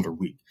that particular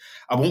week.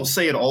 I won't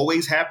say it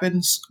always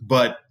happens,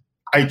 but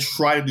I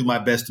try to do my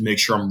best to make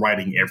sure I'm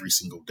writing every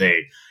single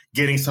day,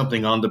 getting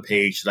something on the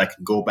page that I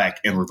can go back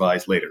and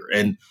revise later.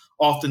 And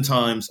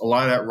oftentimes, a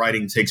lot of that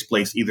writing takes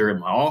place either in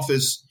my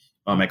office,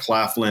 at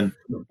Claflin,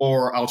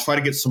 or I'll try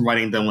to get some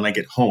writing done when I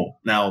get home.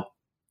 Now,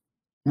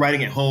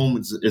 writing at home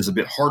is a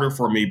bit harder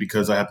for me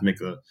because I have to make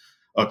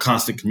a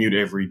constant commute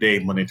every day,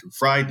 Monday through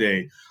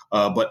Friday.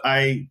 But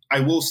I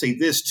will say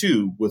this,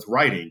 too, with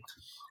writing.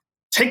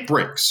 Take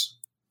breaks.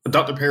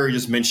 Dr. Parry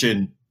just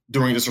mentioned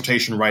during the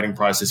dissertation writing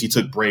process, he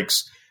took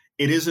breaks.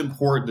 It is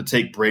important to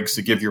take breaks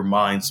to give your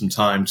mind some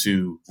time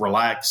to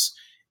relax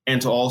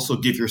and to also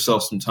give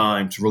yourself some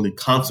time to really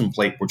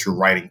contemplate what you're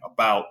writing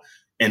about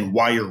and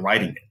why you're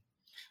writing it.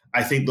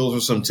 I think those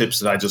are some tips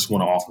that I just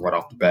want to offer right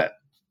off the bat.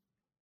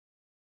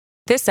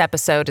 This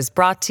episode is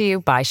brought to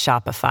you by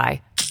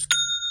Shopify.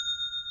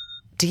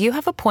 Do you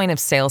have a point of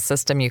sale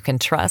system you can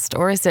trust,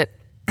 or is it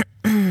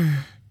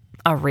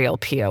a real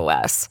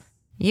POS?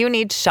 You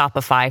need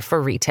Shopify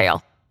for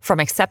retail. From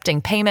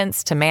accepting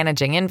payments to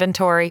managing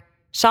inventory,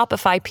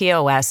 Shopify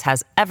POS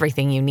has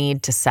everything you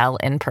need to sell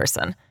in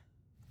person.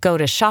 Go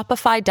to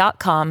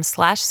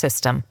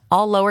shopify.com/system,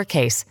 all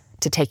lowercase,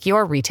 to take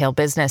your retail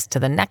business to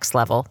the next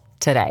level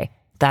today.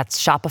 That's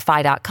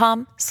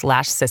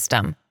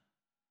shopify.com/system.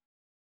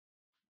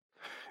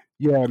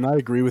 Yeah, and I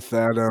agree with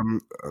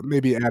that.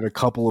 Maybe add a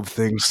couple of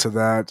things to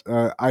that.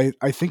 I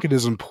think it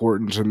is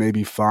important to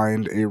maybe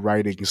find a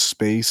writing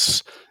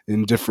space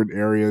in different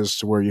areas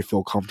to where you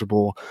feel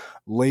comfortable.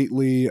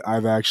 Lately,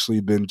 I've actually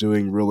been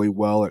doing really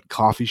well at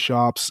coffee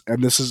shops,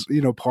 and this is,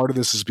 part of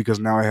this is because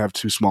now I have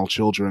 2 small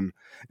children,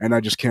 and I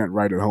just can't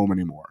write at home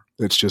anymore.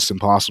 It's just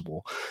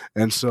impossible.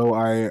 And so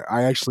I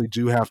actually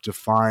do have to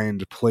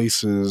find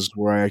places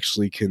where I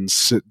actually can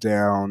sit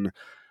down,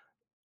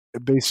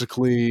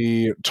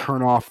 basically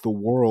turn off the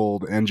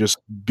world and just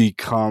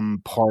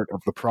become part of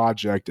the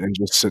project and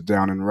just sit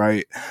down and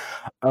write.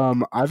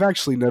 I've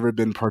actually never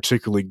been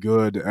particularly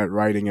good at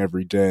writing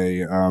every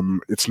day.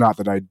 It's not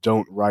that I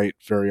don't write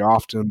very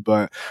often,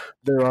 but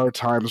there are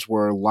times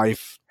where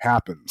life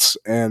happens.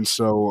 And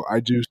so I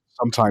do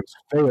sometimes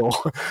fail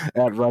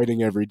at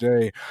writing every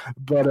day.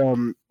 But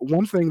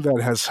one thing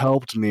that has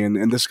helped me,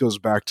 and this goes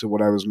back to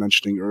what I was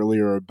mentioning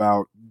earlier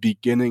about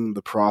beginning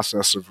the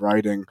process of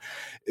writing,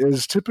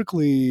 is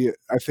typically,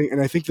 I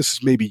think this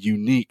is maybe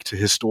unique to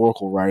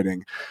historical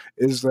writing,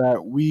 is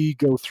that we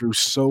go through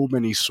so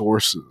many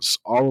sources,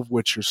 all of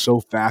which are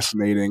so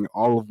fascinating,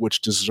 all of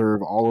which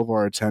deserve all of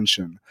our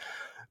attention.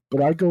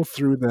 But I go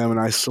through them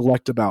and I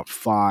select about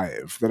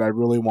 5 that I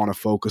really want to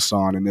focus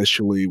on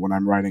initially when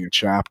I'm writing a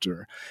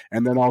chapter.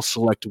 And then I'll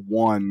select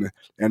one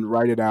and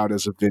write it out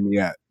as a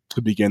vignette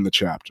to begin the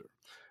chapter.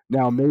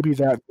 Now, maybe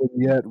that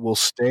vignette will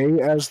stay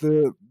as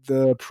the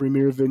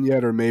premier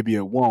vignette, or maybe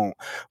it won't.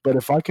 But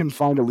if I can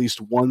find at least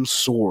one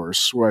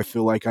source where I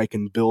feel like I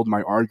can build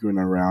my argument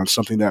around,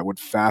 something that would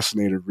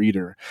fascinate a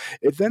reader,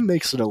 it then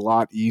makes it a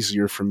lot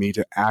easier for me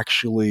to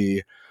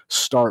actually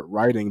start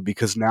writing,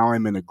 because now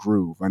I'm in a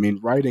groove. I mean,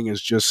 writing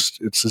is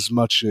it's as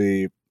much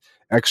a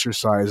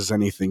exercise as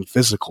anything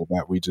physical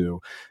that we do.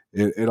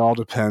 It all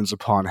depends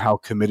upon how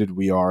committed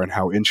we are and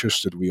how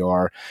interested we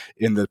are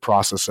in the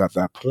process at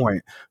that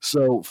point.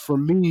 So for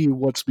me,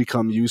 what's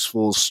become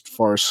useful as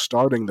far as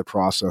starting the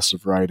process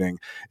of writing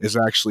is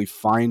actually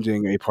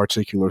finding a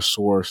particular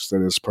source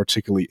that is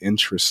particularly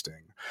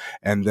interesting,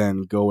 and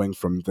then going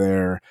from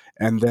there.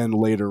 And then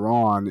later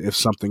on, if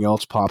something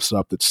else pops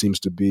up that seems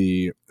to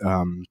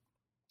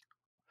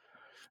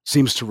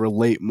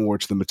relate more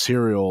to the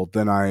material,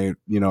 then I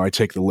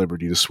take the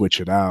liberty to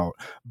switch it out.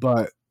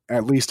 But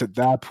at least at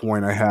that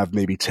point, I have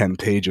maybe 10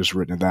 pages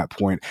written at that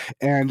point.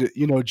 And,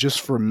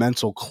 just for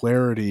mental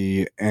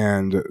clarity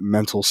and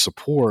mental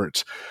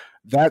support,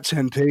 that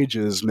 10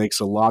 pages makes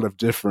a lot of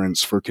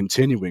difference for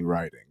continuing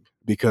writing,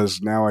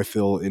 because now I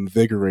feel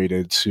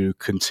invigorated to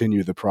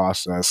continue the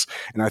process,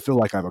 and I feel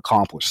like I've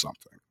accomplished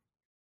something.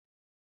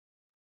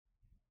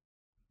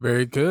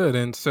 Very good.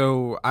 And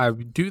so I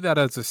do that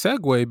as a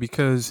segue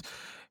because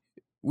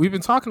we've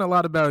been talking a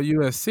lot about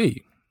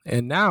USC,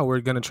 and now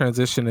we're going to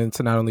transition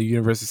into not only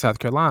University of South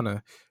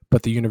Carolina,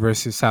 but the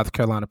University of South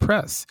Carolina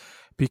Press,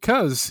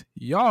 because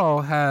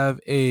y'all have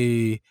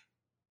a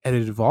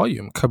edited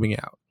volume coming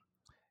out.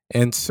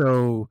 And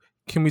so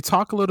can we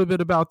talk a little bit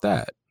about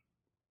that?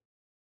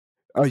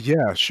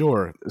 Yeah,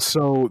 sure.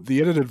 So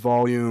the edited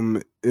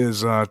volume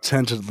is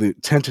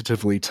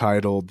tentatively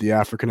titled The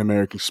African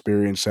American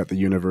Experience at the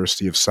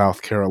University of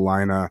South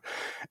Carolina.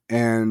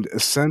 And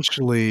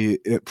essentially,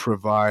 it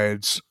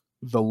provides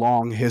the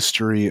long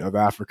history of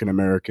African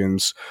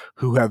Americans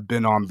who have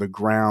been on the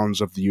grounds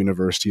of the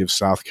University of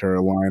South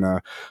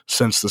Carolina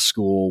since the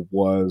school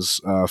was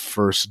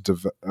first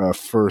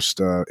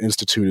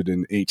instituted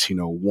in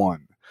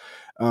 1801.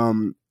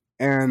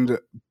 And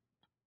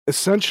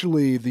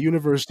essentially, the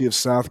University of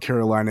South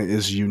Carolina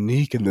is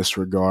unique in this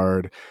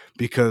regard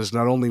because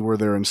not only were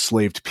there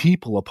enslaved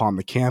people upon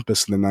the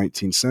campus in the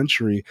 19th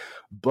century,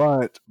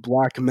 but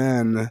Black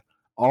men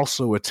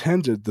also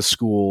attended the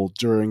school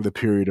during the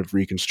period of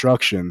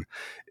Reconstruction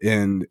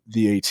in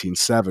the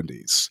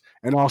 1870s.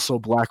 And also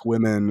Black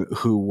women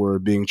who were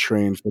being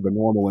trained for the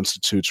normal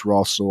institutes were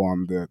also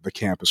on the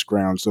campus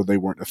grounds, though they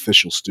weren't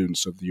official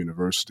students of the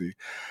university.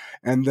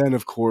 And then,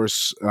 of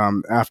course,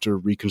 after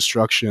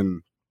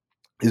Reconstruction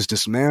is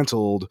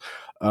dismantled,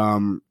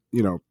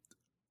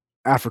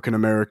 African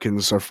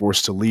Americans are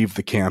forced to leave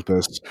the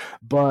campus.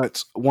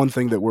 But one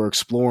thing that we're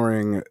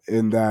exploring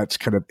in that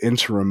kind of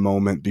interim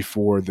moment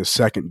before the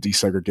second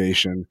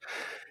desegregation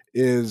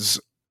is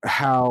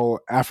how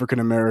African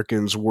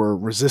Americans were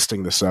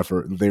resisting this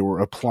effort. They were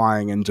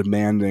applying and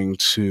demanding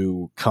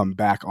to come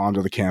back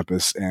onto the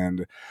campus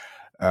and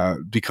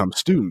become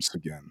students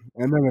again.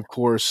 And then, of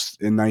course,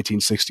 in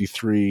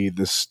 1963,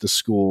 the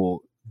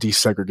school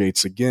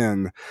desegregates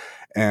again,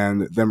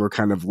 and then we're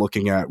kind of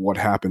looking at what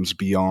happens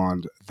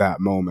beyond that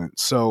moment.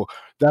 So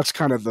that's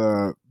kind of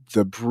the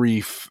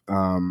brief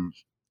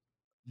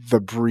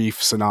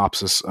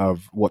synopsis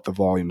of what the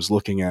volume's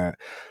looking at.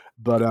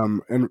 But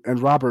and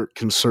Robert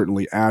can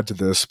certainly add to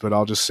this, but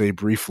I'll just say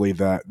briefly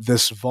that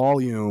this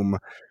volume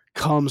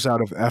comes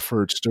out of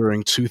efforts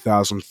during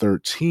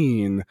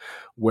 2013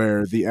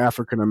 where the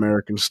African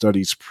American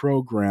Studies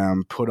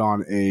program put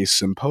on a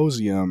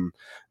symposium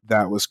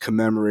that was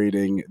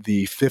commemorating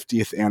the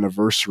 50th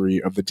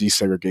anniversary of the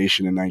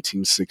desegregation in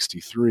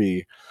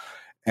 1963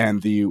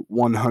 and the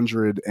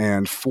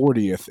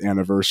 140th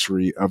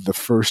anniversary of the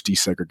first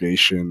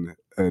desegregation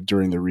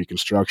during the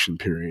Reconstruction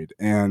period.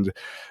 And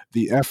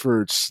the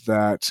efforts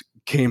that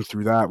came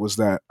through that was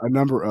that a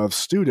number of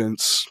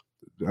students,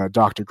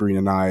 Dr. Greene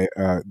and I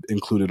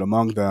included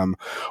among them,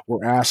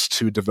 were asked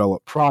to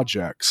develop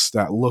projects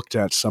that looked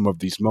at some of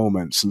these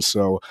moments. And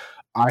so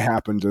I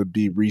happened to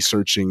be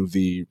researching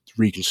the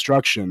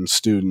Reconstruction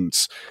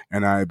students,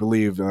 and I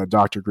believe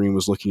Dr. Greene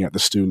was looking at the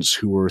students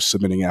who were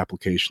submitting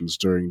applications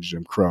during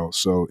Jim Crow.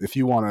 So if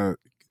you want to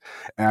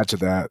add to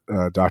that,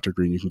 Dr.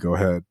 Greene, you can go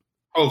ahead.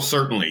 Oh,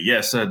 certainly.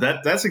 Yes,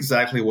 that's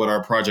exactly what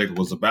our project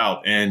was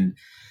about. And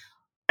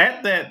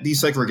at that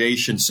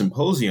desegregation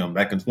symposium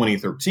back in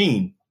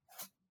 2013,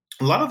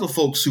 a lot of the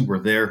folks who were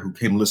there who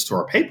came to listen to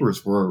our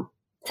papers were,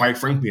 quite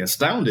frankly,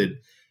 astounded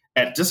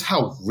at just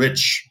how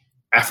rich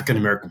African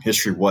American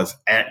history was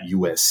at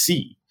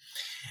USC.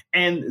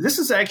 And this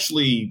is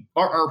actually,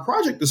 our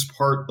project is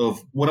part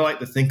of what I like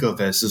to think of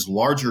as this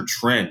larger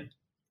trend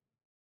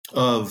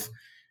of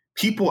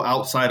people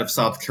outside of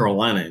South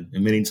Carolina,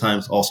 and many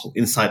times also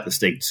inside the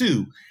state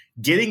too,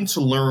 getting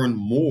to learn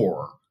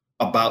more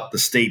about the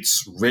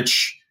state's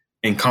rich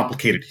and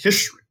complicated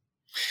history.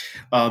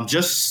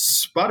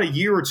 Just about a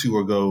year or two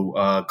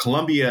ago,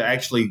 Columbia,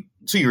 actually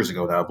 2 years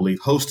ago now, I believe,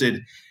 hosted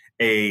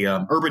a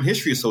Urban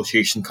History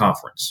Association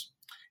conference.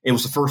 It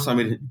was the first time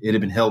it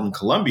had been held in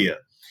Columbia.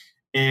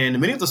 And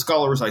many of the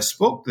scholars I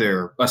spoke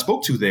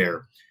to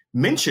there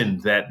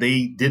mentioned that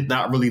they did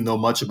not really know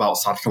much about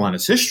South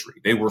Carolina's history.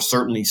 They were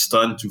certainly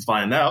stunned to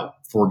find out,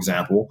 for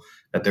example,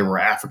 that there were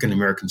African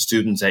American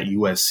students at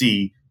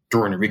USC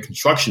during the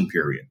Reconstruction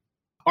period.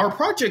 Our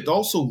project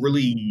also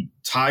really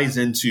ties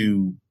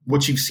into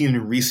what you've seen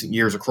in recent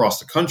years across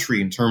the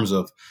country in terms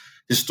of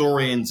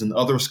historians and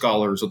other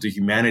scholars of the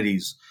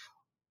humanities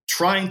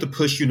trying to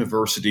push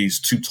universities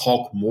to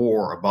talk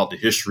more about the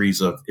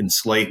histories of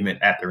enslavement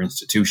at their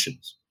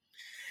institutions.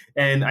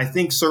 And I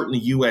think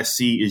certainly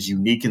USC is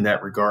unique in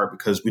that regard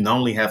because we not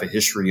only have a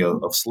history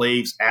of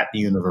slaves at the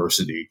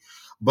university,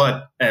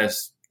 but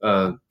as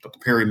Dr.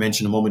 Parry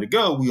mentioned a moment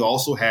ago, we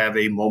also have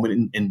a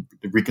moment in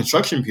the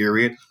Reconstruction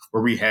period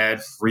where we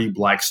had free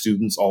Black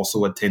students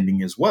also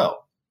attending as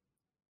well.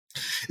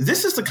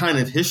 This is the kind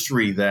of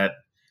history that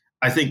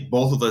I think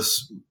both of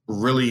us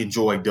really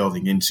enjoy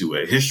delving into,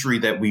 a history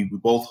that we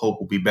both hope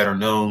will be better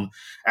known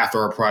after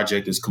our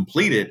project is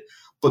completed,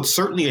 but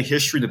certainly a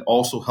history that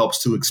also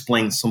helps to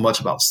explain so much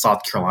about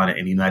South Carolina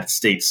and the United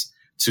States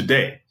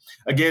today.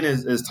 Again,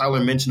 as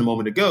Tyler mentioned a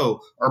moment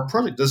ago, our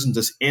project doesn't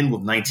just end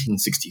with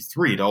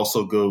 1963. It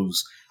also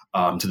goes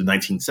to the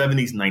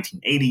 1970s and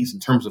 1980s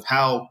in terms of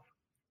how,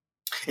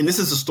 and this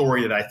is a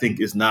story that I think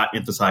is not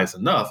emphasized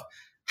enough,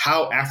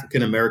 how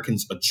African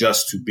Americans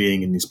adjust to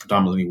being in these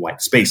predominantly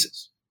white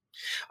spaces.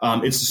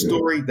 It's a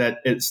story that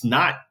it's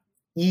not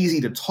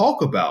easy to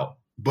talk about,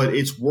 but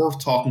it's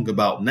worth talking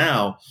about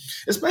now,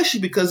 especially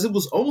because it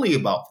was only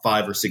about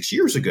 5 or 6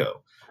 years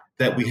ago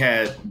that we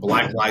had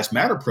Black Lives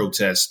Matter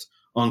protests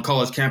on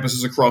college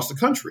campuses across the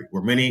country,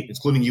 where many,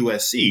 including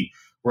USC,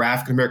 where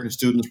African American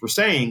students were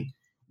saying,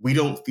 we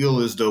don't feel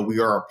as though we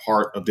are a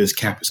part of this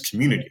campus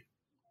community.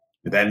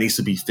 That needs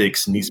to be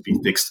fixed,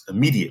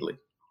 immediately.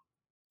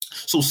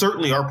 So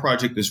certainly our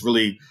project is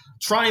really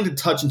trying to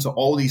touch into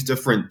all these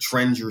different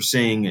trends you're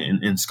seeing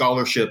in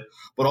scholarship,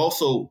 but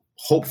also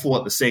hopeful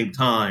at the same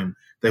time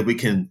that we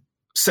can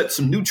set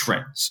some new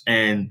trends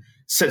and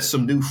set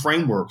some new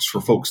frameworks for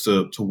folks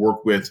to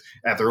work with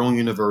at their own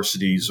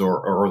universities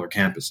or other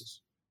campuses.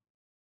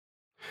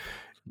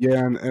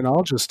 Yeah, and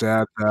I'll just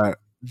add that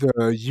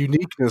the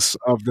uniqueness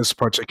of this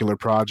particular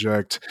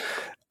project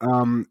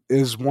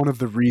is one of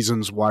the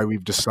reasons why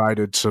we've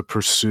decided to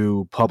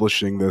pursue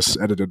publishing this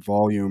edited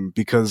volume,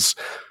 because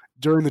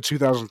during the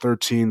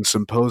 2013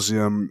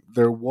 symposium,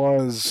 there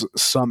was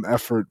some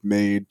effort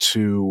made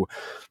to,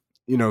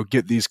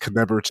 get these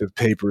commemorative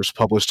papers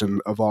published in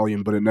a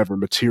volume, but it never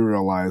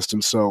materialized.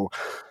 And so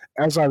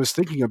as I was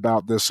thinking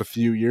about this a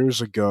few years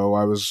ago,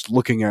 I was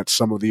looking at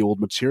some of the old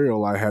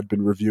material I had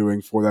been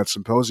reviewing for that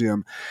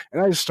symposium,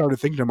 and I just started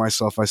thinking to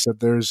myself, I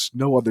said, there's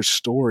no other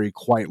story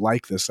quite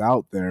like this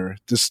out there.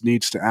 This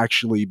needs to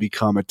actually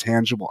become a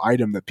tangible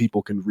item that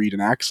people can read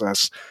and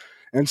access.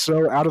 And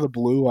so out of the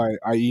blue,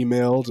 I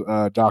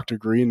emailed Dr.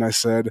 Greene. I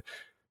said,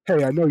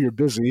 hey, I know you're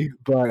busy,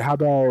 but how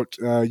about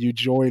you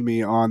join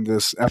me on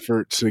this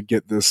effort to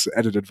get this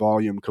edited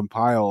volume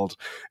compiled,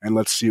 and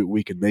let's see what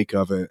we can make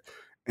of it.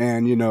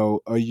 And,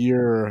 a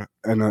year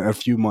and a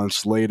few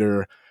months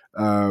later,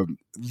 all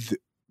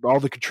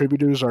the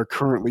contributors are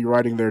currently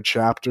writing their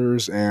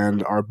chapters,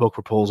 and our book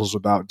proposal's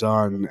about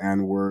done,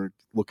 and we're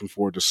looking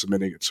forward to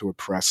submitting it to a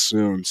press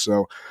soon.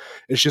 So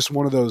it's just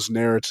one of those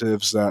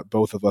narratives that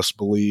both of us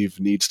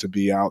believe needs to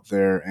be out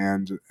there.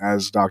 And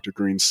as Dr.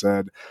 Greene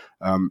said,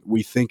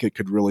 we think it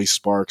could really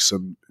spark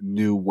some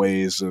new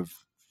ways of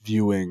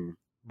viewing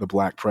the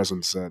Black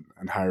presence and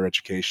higher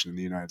education in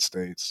the United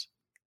States.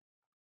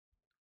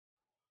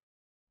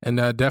 And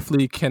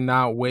definitely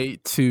cannot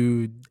wait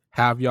to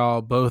have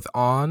y'all both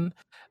on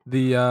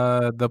the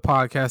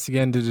podcast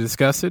again to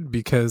discuss it,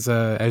 because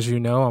as you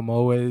know, I'm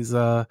always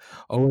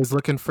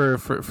looking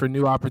for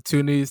new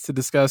opportunities to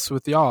discuss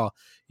with y'all.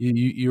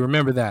 You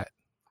remember that?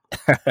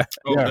 Oh, yeah,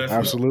 definitely.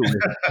 Absolutely.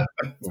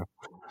 Yeah.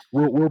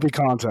 We'll be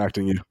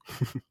contacting you.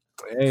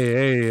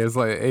 Hey, it's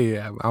like, hey,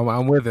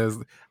 I'm with us.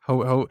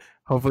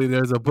 Hopefully,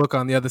 there's a book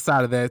on the other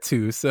side of that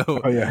too. So,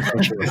 oh yeah,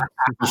 for sure,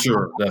 for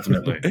sure,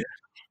 definitely.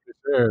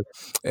 Sure.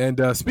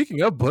 And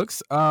speaking of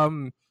books,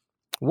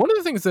 one of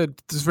the things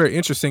that is very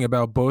interesting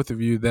about both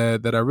of you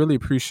that I really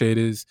appreciate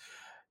is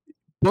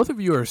both of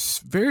you are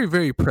very,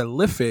 very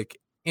prolific,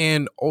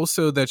 and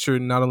also that you're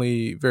not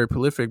only very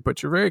prolific,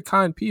 but you're very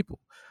kind people.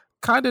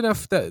 Kind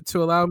enough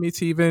to allow me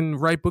to even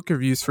write book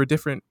reviews for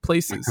different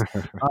places.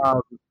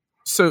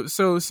 So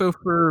to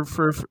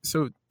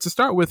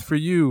start with, for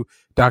you,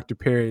 Dr.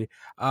 Parry,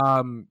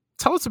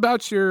 tell us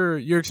about your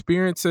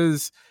experience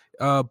as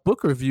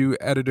book review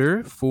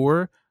editor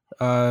for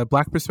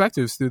Black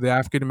Perspectives through the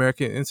African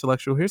American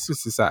Intellectual History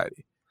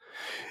Society.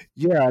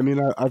 Yeah, I mean,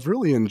 I've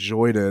really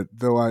enjoyed it,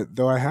 though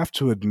I have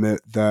to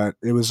admit that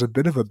it was a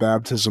bit of a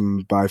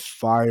baptism by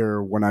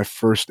fire when I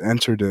first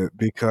entered it,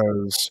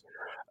 because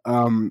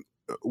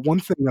one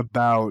thing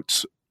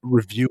about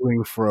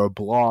reviewing for a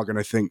blog, and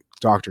I think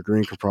Dr.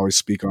 Greene could probably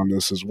speak on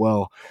this as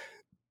well,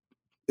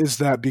 is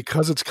that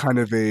because it's kind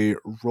of a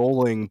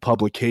rolling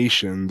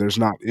publication, there's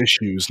not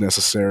issues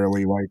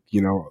necessarily like,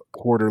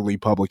 quarterly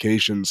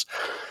publications,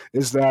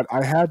 is that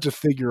I had to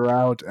figure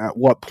out at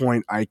what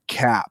point I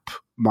cap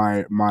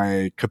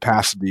my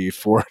capacity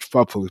for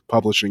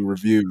publishing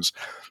reviews,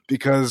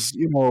 because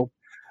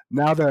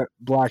now that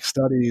Black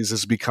Studies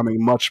is becoming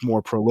much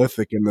more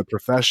prolific in the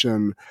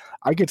profession,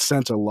 I get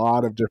sent a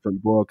lot of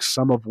different books,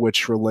 some of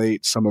which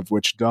relate, some of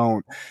which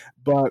don't.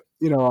 But,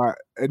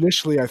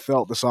 initially I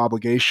felt this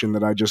obligation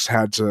that I just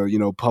had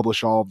to,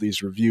 publish all of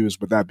these reviews,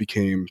 but that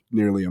became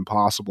nearly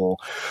impossible.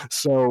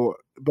 So,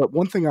 but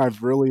one thing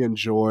I've really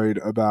enjoyed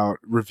about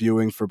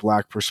reviewing for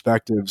Black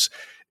Perspectives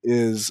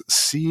is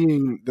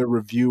seeing the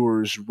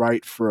reviewers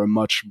write for a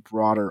much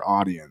broader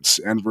audience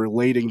and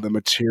relating the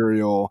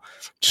material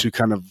to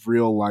kind of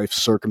real life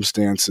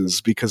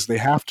circumstances, because they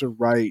have to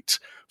write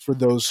for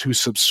those who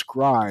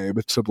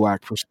subscribe to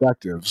Black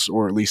Perspectives,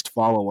 or at least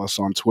follow us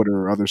on Twitter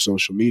or other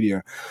social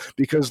media,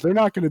 because they're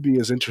not going to be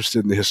as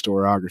interested in the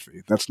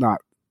historiography. That's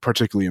not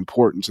particularly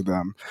important to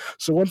them.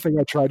 So one thing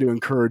I try to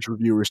encourage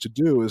reviewers to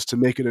do is to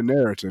make it a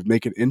narrative,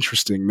 make it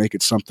interesting, make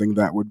it something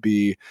that would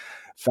be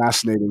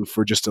fascinating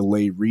for just a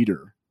lay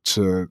reader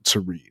to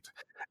read.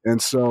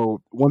 And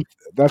so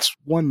that's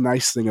one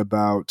nice thing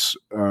about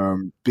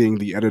being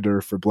the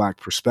editor for Black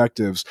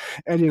Perspectives.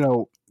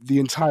 And, the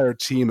entire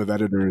team of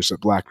editors at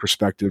Black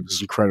Perspectives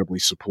is incredibly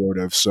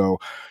supportive. So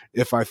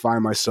if I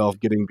find myself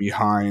getting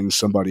behind,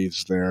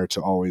 somebody's there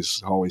to always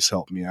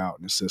help me out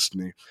and assist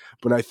me.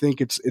 But I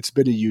think it's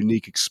been a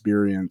unique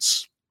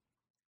experience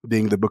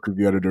being the book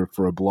review editor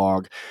for a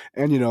blog.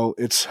 And,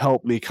 it's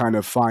helped me kind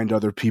of find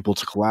other people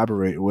to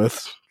collaborate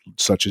with,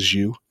 such as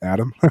you,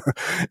 Adam.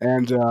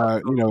 And,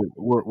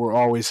 we're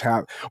always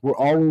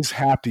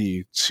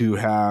happy to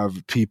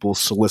have people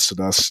solicit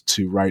us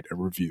to write a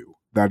review.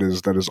 That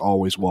is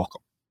always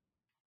welcome.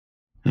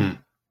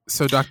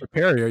 So, Dr.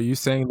 Parry, are you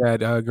saying that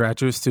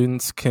graduate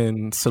students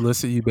can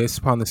solicit you based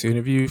upon this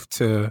interview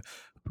to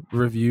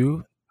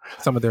review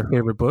some of their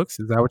favorite books?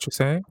 Is that what you're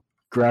saying?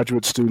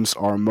 graduate students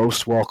are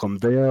most welcome.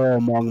 They are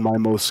among my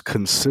most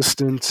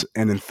consistent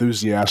and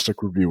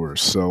enthusiastic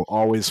reviewers, so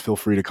always feel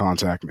free to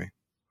contact me.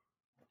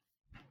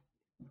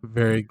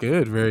 Very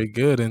good, very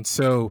good. And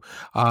so,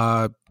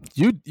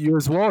 you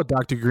as well,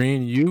 Dr.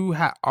 Greene, you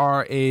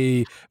are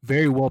a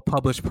very well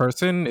published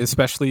person,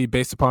 especially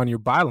based upon your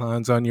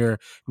bylines on your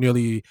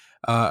nearly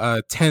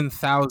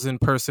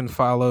 10,000 person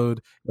followed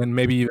and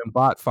maybe even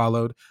bot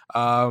followed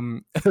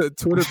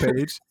Twitter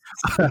page.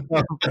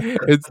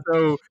 And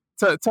so,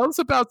 tell us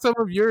about some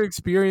of your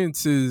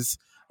experiences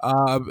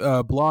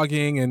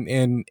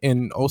blogging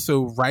and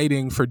also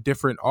writing for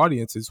different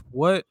audiences.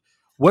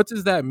 What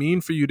does that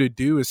mean for you to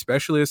do,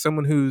 especially as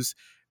someone who's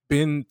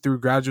been through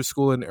graduate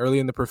school and early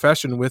in the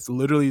profession with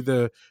literally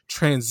the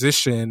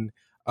transition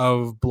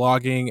of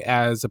blogging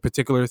as a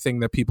particular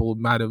thing that people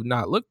might have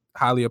not looked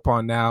highly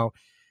upon now?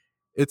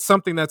 It's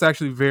something that's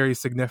actually very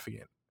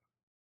significant.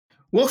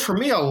 Well, for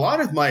me, a lot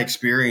of my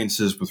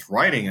experiences with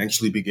writing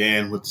actually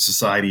began with the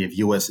Society of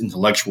U.S.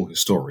 Intellectual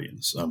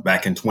Historians.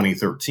 Back in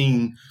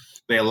 2013,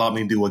 they allowed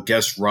me to do a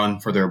guest run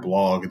for their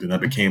blog, and then I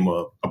became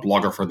a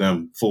blogger for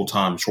them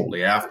full-time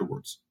shortly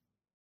afterwards.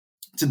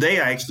 Today,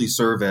 I actually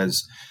serve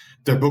as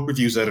their book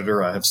reviews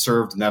editor. I have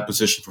served in that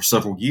position for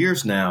several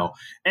years now.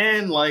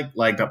 And like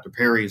Dr.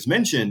 Parry has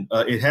mentioned,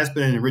 it has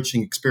been an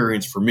enriching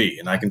experience for me.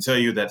 And I can tell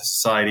you that the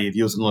Society of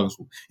U.S.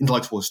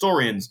 Intellectual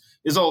Historians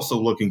is also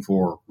looking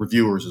for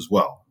reviewers as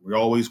well. We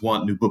always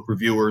want new book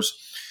reviewers,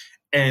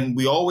 and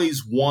we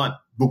always want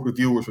book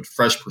reviewers with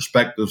fresh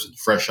perspectives and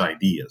fresh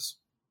ideas.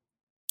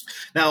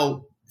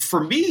 Now,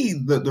 for me,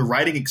 the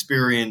writing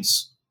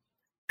experience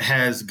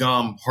has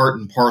gone part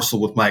and parcel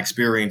with my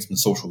experience in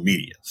social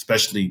media,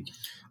 especially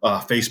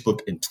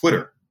Facebook and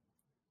Twitter.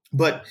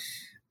 But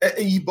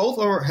you both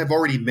have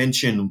already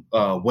mentioned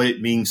what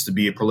it means to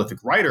be a prolific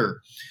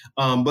writer.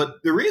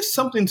 But there is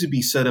something to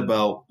be said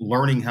about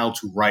learning how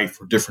to write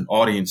for different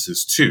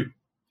audiences, too.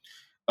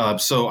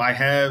 So I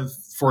have,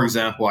 for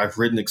example, I've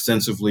written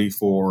extensively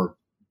for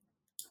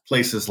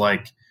places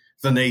like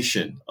The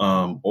Nation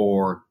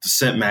or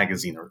Dissent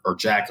Magazine or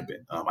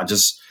Jacobin.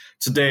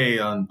 Today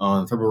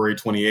on February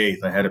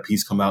 28th, I had a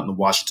piece come out in the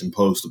Washington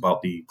Post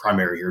about the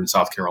primary here in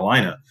South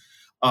Carolina.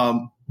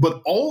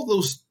 But all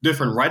those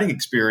different writing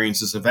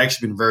experiences have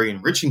actually been very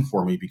enriching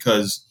for me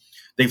because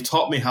they've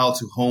taught me how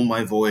to hone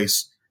my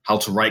voice, how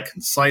to write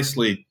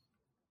concisely,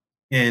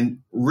 and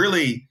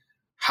really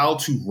how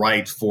to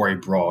write for a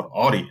broad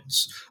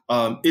audience.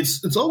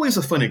 It's always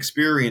a fun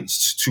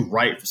experience to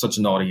write for such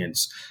an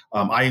audience.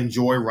 I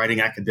enjoy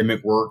writing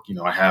academic work.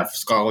 I have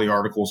scholarly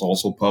articles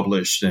also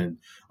published, and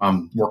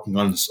I'm working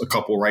on a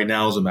couple right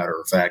now, as a matter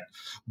of fact.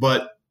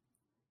 But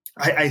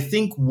I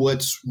think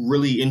what's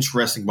really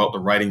interesting about the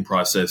writing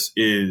process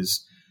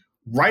is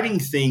writing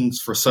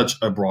things for such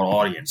a broad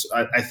audience.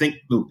 I think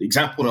the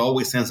example that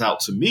always stands out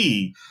to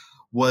me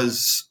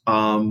was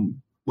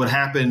what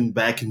happened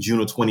back in June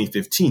of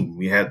 2015.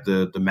 We had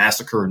the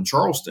massacre in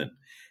Charleston.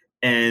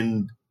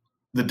 And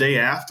the day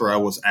after, I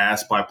was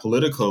asked by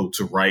Politico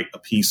to write a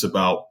piece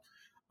about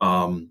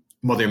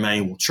Mother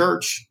Emanuel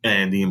Church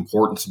and the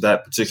importance of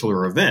that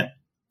particular event.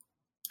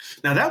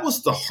 Now, that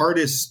was the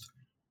hardest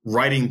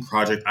writing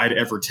project I'd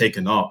ever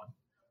taken on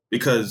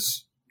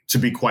because, to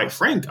be quite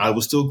frank, I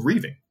was still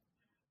grieving.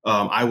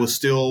 I was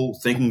still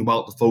thinking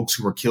about the folks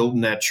who were killed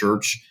in that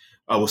church.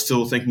 I was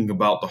still thinking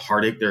about the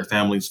heartache their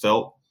families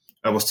felt.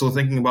 I was still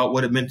thinking about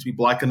what it meant to be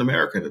Black in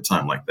America at a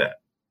time like that.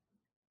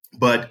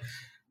 But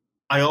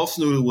I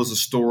also knew it was a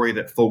story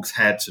that folks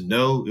had to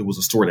know. It was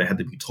a story that had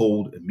to be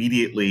told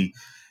immediately.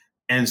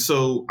 And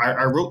so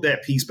I wrote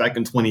that piece back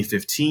in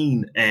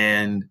 2015,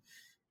 and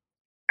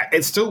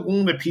it's still one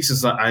of the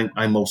pieces that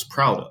I'm most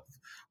proud of.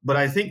 But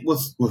I think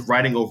with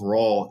writing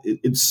overall,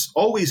 it's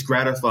always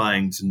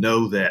gratifying to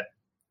know that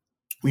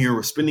when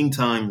you're spending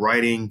time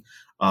writing,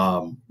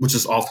 which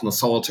is often a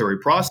solitary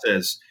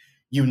process,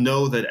 you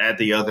know that at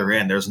the other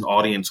end, there's an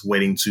audience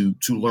waiting to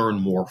learn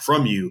more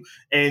from you.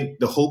 And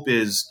the hope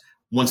is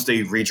once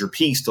they read your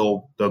piece,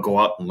 they'll go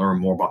out and learn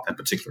more about that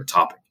particular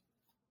topic.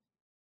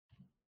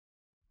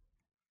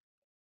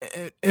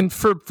 And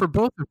for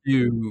both of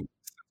you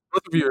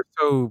are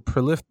so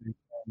prolific.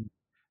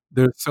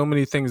 There's so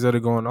many things that are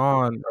going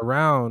on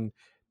around.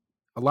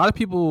 A lot of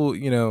people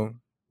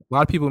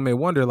may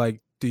wonder,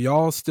 like, do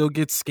y'all still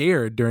get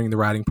scared during the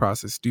writing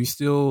process? Do you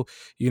still,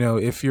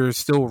 if you're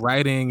still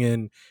writing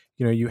and,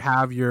 you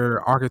have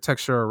your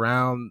architecture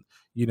around,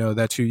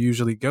 that you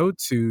usually go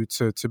to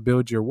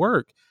build your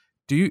work,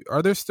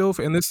 are there still,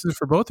 and this is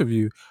for both of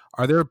you,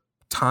 are there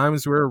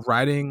times where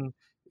writing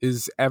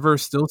is ever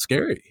still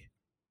scary?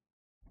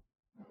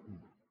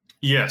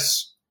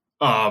 Yes,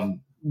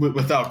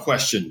 without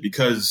question,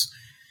 because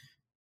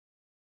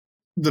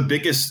the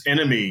biggest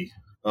enemy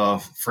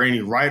for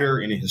any writer,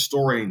 any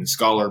historian, any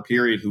scholar,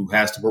 period, who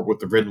has to work with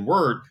the written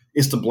word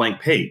is the blank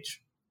page.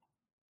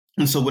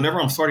 And so whenever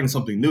I'm starting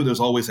something new, there's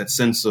always that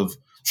sense of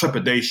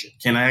trepidation.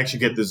 Can I actually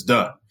get this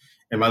done?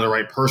 Am I the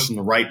right person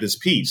to write this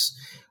piece?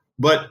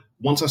 But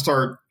once I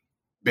start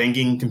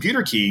banging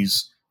computer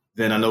keys,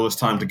 then I know it's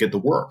time to get to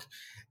work.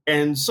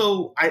 And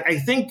so I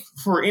think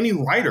for any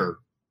writer,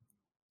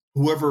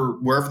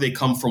 wherever they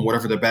come from,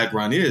 whatever their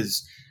background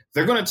is,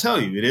 they're going to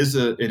tell you it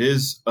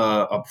is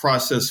a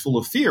process full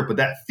of fear, but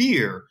that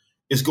fear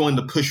is going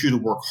to push you to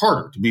work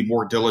harder, to be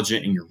more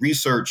diligent in your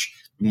research,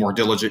 be more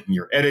diligent in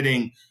your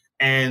editing,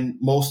 and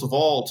most of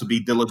all, to be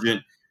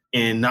diligent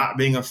in not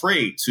being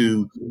afraid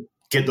to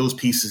get those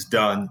pieces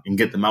done and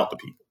get them out to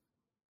people.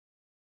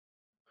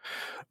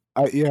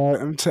 Yeah,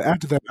 and to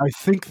add to that, I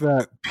think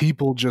that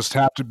people just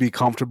have to be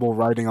comfortable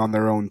writing on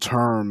their own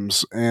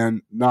terms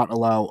and not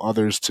allow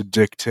others to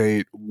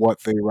dictate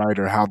what they write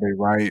or how they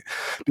write.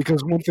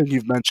 Because one thing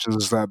you've mentioned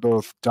is that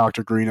both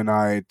Dr. Greene and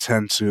I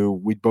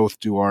we both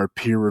do our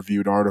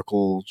peer-reviewed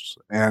articles,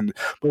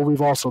 but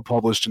we've also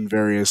published in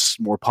various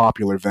more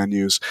popular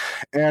venues.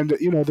 And,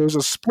 there's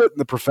a split in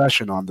the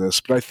profession on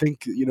this, but I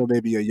think,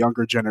 maybe a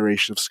younger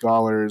generation of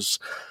scholars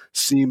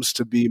seems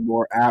to be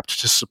more apt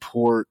to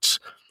support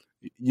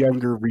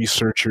younger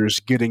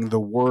researchers getting the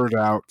word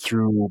out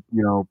through,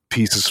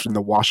 pieces from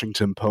the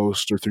Washington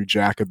Post or through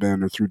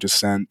Jacobin or through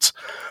Dissent,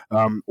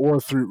 or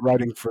through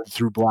writing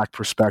through Black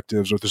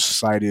Perspectives or the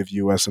Society of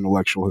U.S.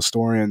 Intellectual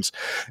Historians.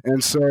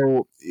 And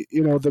so,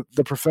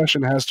 the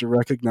profession has to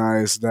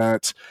recognize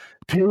that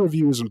peer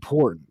review is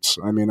important.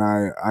 I mean,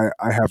 I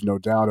have no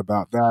doubt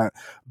about that,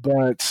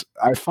 but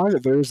I find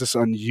that there is this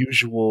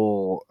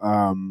unusual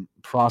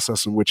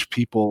process in which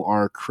people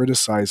are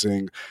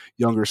criticizing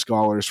younger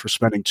scholars for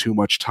spending too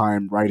much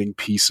time writing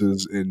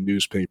pieces in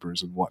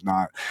newspapers and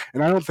whatnot.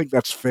 And I don't think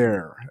that's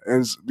fair,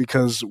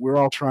 because we're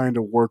all trying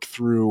to work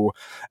through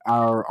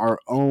our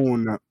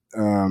own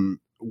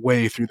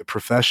way through the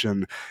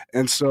profession.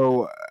 And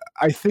so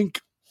I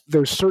think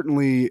there's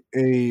certainly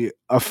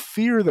a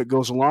fear that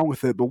goes along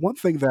with it. But one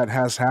thing that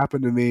has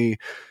happened to me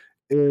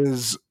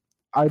is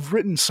I've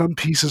written some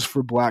pieces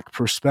for Black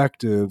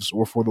Perspectives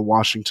or for the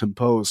Washington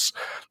Post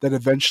that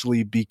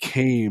eventually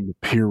became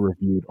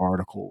peer-reviewed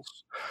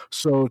articles.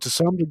 So to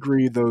some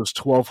degree, those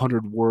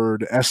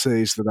 1,200-word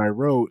essays that I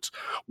wrote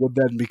would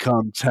then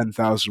become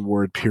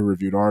 10,000-word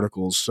peer-reviewed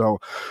articles. So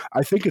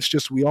I think it's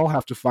just we all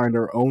have to find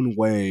our own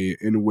way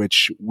in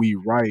which we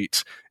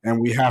write, and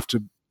we have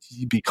to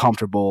be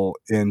comfortable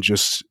in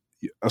just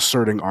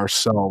asserting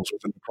ourselves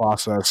within the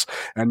process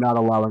and not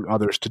allowing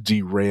others to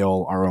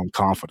derail our own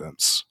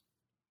confidence.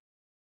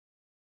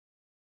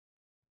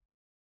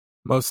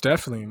 Most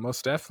definitely.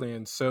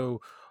 And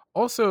so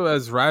also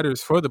as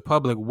writers for the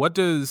public, what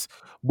does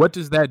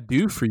that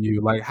do for you?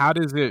 Like, how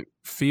does it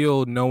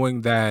feel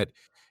knowing that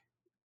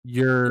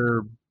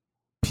your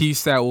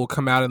piece that will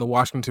come out in the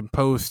Washington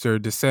Post or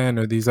Dissent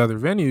or these other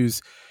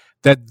venues,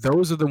 that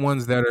those are the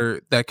ones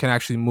that can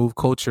actually move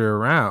culture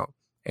around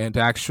and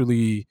to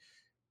actually,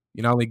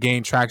 not only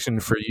gain traction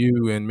for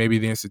you and maybe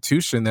the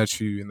institution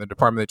in the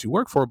department that you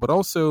work for, but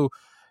also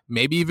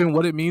maybe even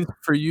what it means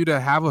for you to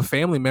have a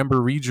family member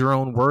read your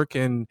own work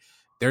and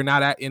they're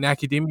not in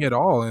academia at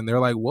all, and they're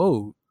like,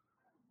 whoa,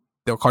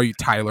 they'll call you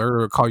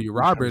Tyler or call you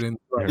Robert, and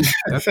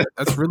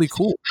that's really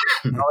cool.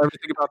 You ever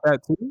think about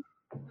that too?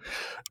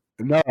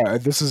 No,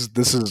 this is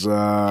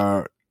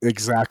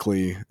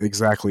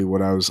exactly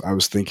what I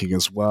was thinking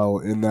as well.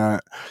 In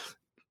that,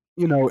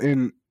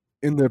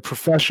 in the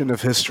profession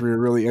of history, or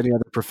really any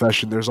other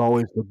profession, there's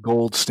always the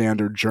gold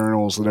standard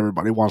journals that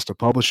everybody wants to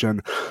publish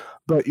in.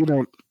 But,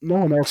 no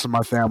one else in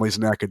my family is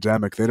an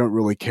academic. They don't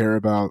really care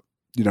about,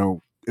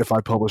 if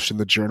I publish in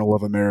the Journal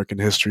of American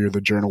History or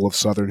the Journal of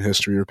Southern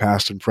History or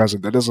Past and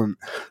Present. That doesn't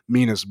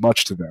mean as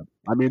much to them.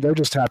 I mean, they're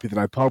just happy that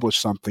I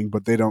published something,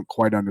 but they don't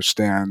quite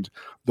understand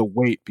the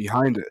weight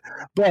behind it.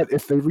 But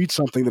if they read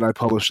something that I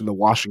published in the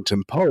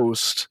Washington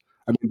Post,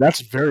 I mean, that's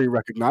very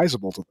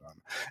recognizable to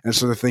them. And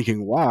so they're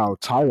thinking, wow,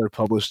 Tyler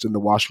published in the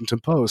Washington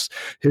Post.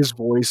 His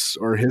voice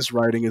or his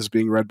writing is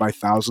being read by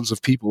thousands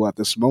of people at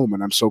this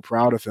moment. I'm so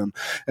proud of him.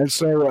 And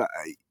so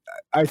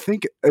I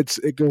think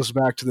it goes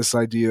back to this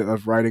idea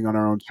of writing on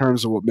our own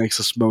terms and what makes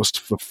us most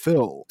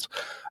fulfilled.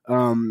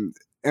 And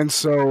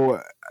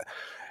so,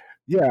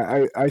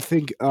 yeah, I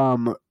think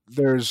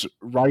there's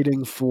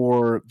writing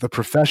for the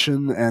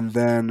profession and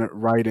then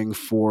writing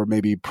for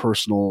maybe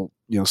personal,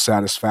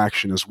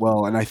 satisfaction as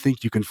well. And I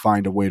think you can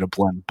find a way to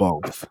blend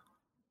both.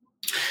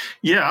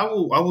 Yeah, I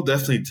will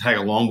definitely tag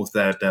along with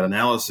that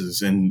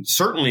analysis. And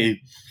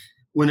certainly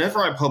whenever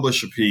I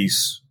publish a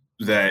piece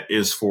that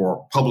is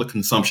for public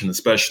consumption,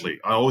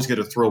 especially, I always get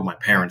to throw my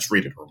parents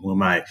read it, or when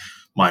my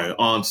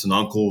aunts and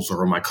uncles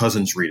or my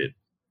cousins read it.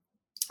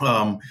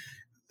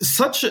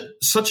 Such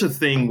a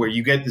thing where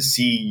you get to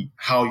see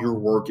how your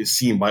work is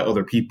seen by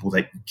other people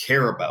that you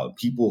care about,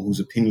 people whose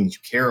opinions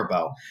you care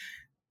about.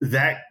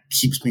 That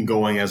keeps me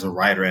going as a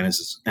writer and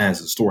as a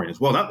historian as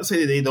well. Not to say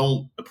that they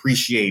don't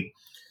appreciate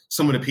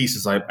some of the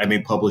pieces I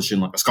may publish in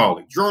like a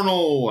scholarly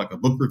journal, like a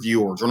book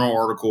review or a journal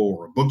article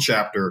or a book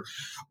chapter.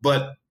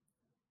 But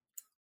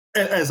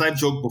as I've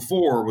joked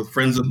before with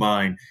friends of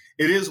mine,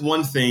 it is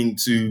one thing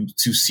to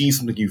see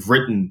something you've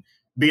written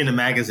be in a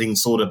magazine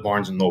sold at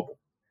Barnes & Noble.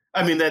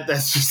 I mean,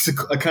 that's just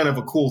a kind of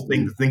a cool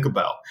thing to think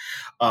about,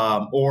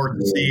 or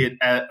to see it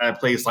at a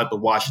place like the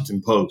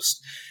Washington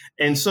Post.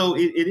 And so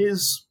it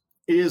is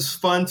it is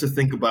fun to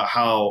think about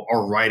how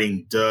our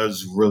writing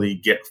does really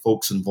get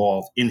folks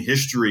involved in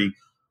history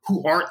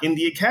who aren't in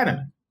the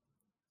academy.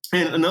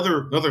 And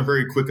another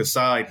very quick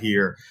aside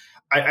here,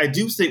 I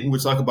do think when we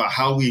talk about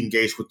how we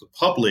engage with the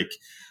public,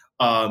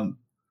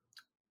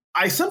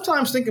 I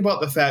sometimes think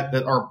about the fact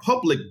that our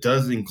public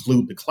does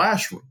include the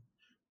classroom,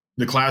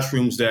 the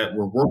classrooms that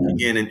we're working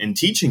in and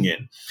teaching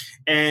in.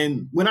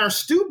 And when our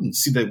students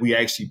see that we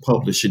actually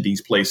publish in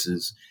these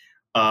places,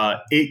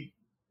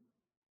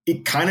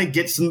 it kind of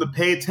gets them to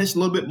pay attention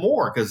a little bit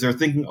more, because they're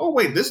thinking, oh,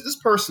 wait, this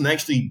person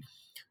actually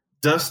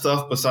does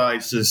stuff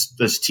besides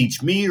just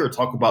teach me or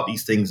talk about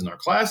these things in our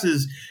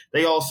classes.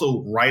 They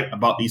also write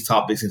about these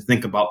topics and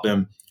think about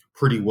them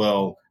pretty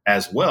well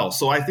as well.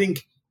 So I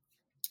think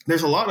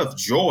there's a lot of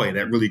joy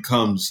that really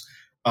comes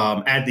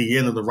at the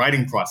end of the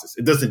writing process.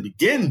 It doesn't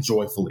begin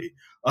joyfully.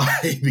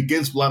 It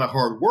begins with a lot of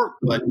hard work,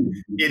 but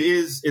it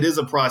is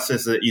a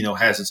process that,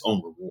 has its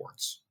own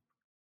rewards.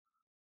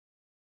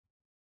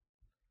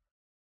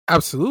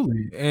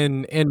 Absolutely.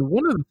 And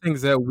one of the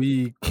things that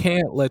we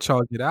can't let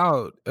y'all get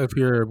out of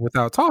here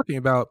without talking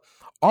about,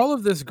 all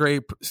of this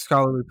great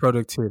scholarly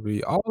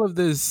productivity, all of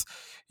this,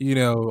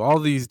 all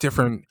these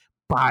different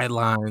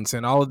bylines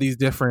and all of these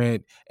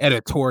different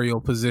editorial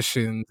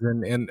positions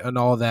and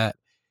all that.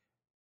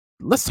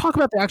 Let's talk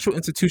about the actual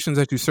institutions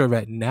that you serve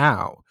at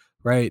now,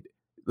 right?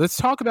 Let's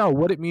talk about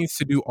what it means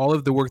to do all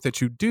of the work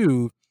that you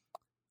do,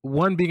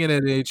 one being at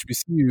an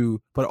HBCU,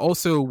 but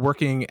also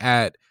working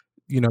at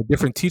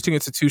different teaching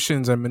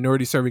institutions and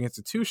minority serving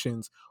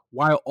institutions,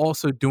 while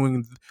also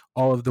doing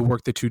all of the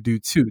work that you do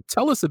too.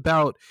 Tell us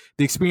about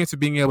the experience of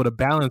being able to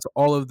balance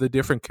all of the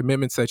different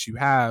commitments that you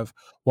have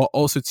while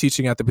also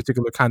teaching at the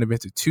particular kind of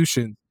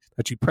institution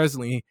that you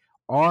presently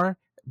are,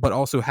 but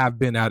also have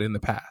been at in the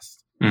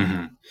past.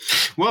 Mm-hmm.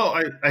 Well,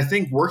 I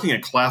think working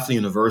at Claflin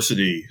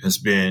University has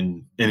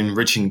been an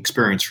enriching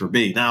experience for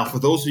me. Now, for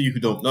those of you who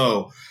don't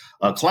know,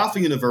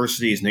 Claflin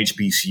University is an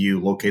HBCU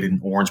located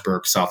in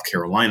Orangeburg, South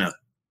Carolina.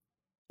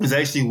 It's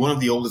actually one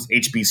of the oldest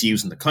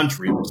HBCUs in the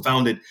country. It was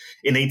founded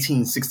in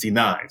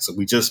 1869. So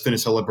we just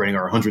finished celebrating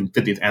our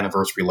 150th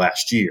anniversary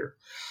last year.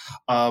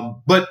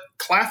 But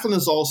Claflin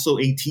is also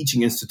a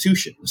teaching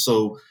institution.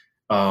 So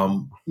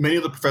many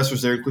of the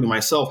professors there, including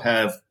myself,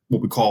 have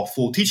what we call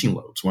full teaching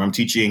loads, where I'm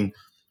teaching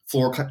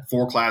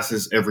four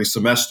classes every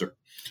semester.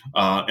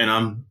 And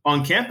I'm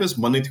on campus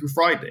Monday through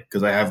Friday,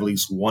 because I have at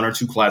least one or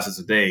two classes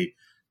a day,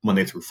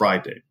 Monday through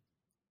Friday.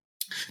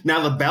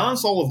 Now, to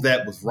balance all of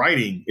that with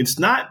writing, it's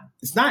not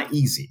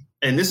easy.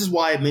 And this is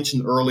why I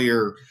mentioned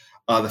earlier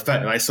the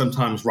fact that I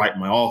sometimes write in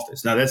my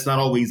office. Now, that's not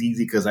always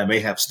easy, because I may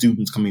have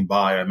students coming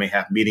by, I may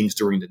have meetings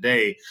during the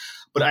day.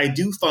 But I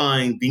do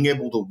find being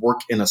able to work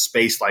in a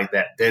space like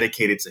that,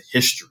 dedicated to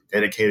history,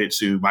 dedicated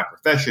to my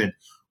profession,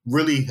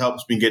 really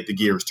helps me get the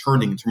gears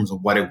turning in terms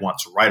of what I want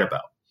to write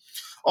about.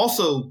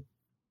 Also,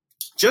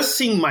 just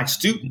seeing my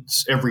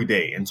students every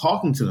day and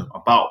talking to them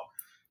about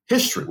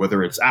history,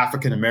 whether it's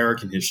African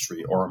American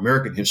history or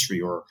American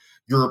history or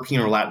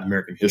European or Latin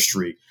American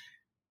history,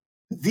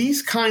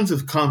 these kinds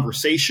of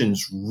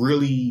conversations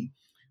really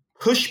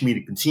push me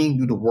to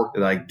continue the work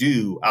that I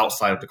do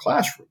outside of the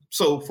classroom.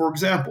 So, for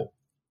example,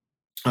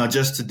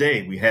 just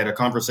today, we had a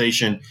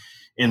conversation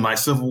in my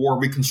Civil War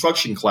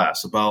Reconstruction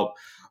class about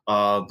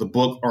the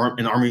book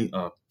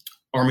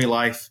Army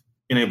Life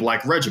in a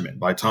Black Regiment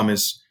by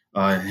Thomas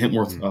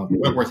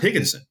Wentworth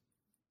Higginson.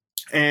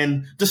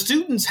 And the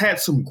students had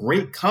some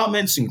great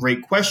comments and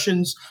great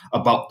questions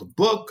about the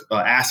book,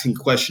 asking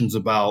questions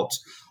about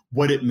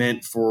what it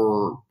meant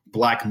for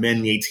Black men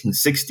in the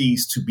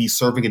 1860s to be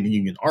serving in the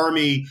Union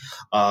Army,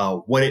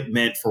 what it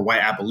meant for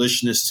white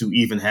abolitionists to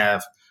even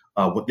have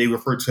what they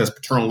referred to as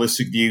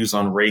paternalistic views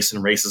on race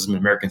and racism in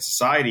American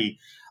society.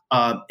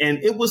 And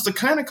it was the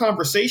kind of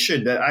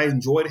conversation that I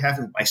enjoyed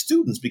having with my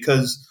students,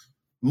 because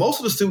most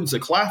of the students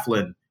at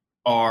Claflin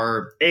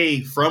are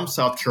A, from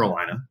South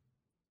Carolina,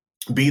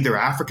 B, they're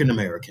African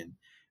American,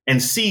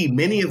 and C,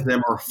 many of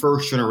them are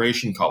first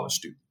generation college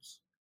students.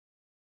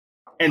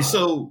 And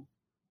so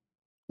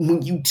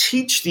when you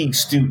teach these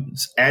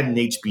students at an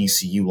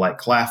HBCU like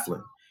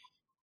Claflin,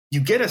 you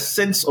get a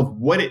sense of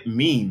what it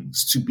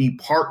means to be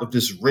part of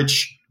this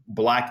rich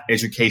Black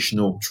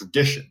educational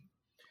tradition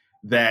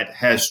that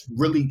has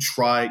really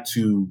tried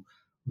to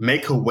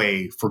make a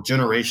way for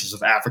generations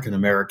of African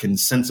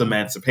Americans since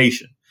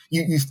emancipation.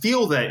 You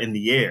feel that in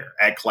the air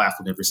at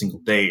Claflin every single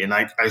day. And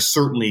I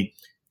certainly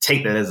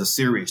take that as a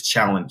serious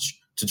challenge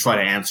to try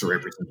to answer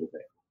every single day.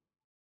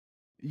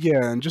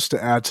 Yeah, and just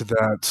to add to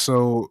that,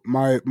 so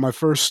my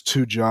first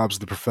two jobs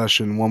of the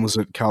profession, one was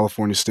at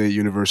California State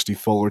University,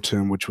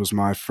 Fullerton, which was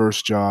my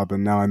first job,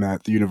 and now I'm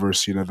at the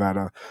University of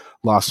Nevada,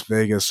 Las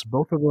Vegas.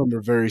 Both of them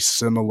are very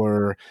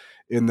similar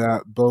in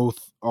that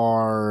both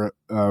are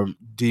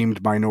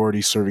deemed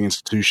minority-serving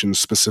institutions,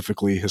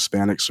 specifically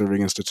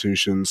Hispanic-serving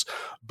institutions.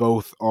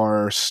 Both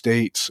are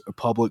state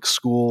public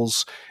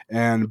schools,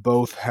 and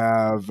both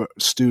have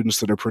students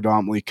that are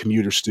predominantly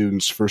commuter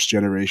students,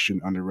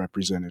 first-generation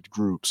underrepresented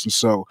groups. And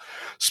so,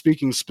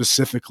 speaking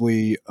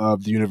specifically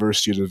of the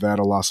University of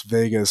Nevada, Las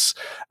Vegas,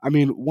 I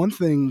mean, one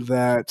thing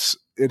that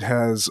it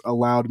has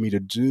allowed me to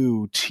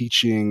do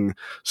teaching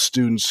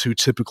students who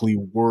typically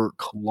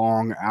work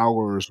long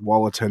hours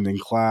while attending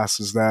class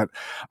is that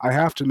I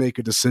have to make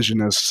a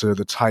decision as to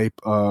the type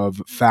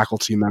of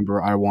faculty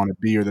member I want to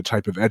be or the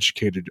type of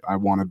educator I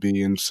want to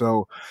be. And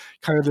so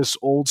kind of this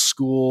old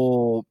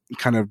school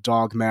kind of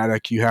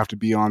dogmatic, you have to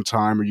be on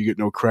time or you get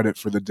no credit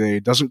for the day,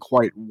 doesn't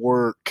quite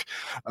work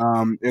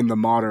in the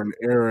modern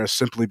era,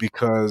 simply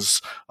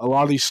because a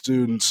lot of these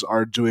students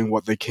are doing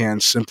what they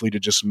can simply to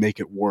just make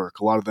it work.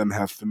 A lot of them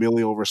have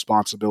familial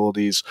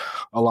responsibilities.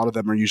 A lot of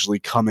them are usually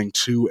coming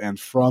to and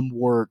from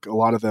work. A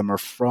lot of them are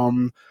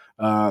from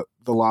the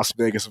Las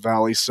Vegas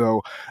Valley.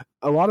 So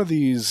a lot of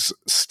these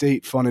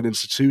state-funded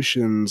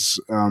institutions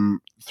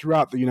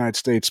throughout the United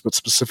States, but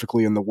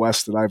specifically in the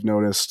West that I've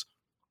noticed,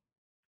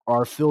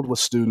 are filled with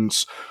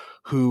students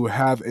who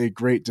have a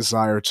great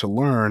desire to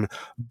learn,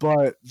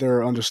 but there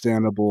are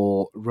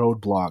understandable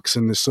roadblocks.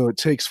 And so it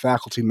takes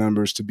faculty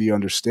members to be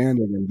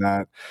understanding in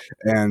that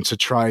and to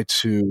try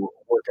to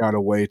work out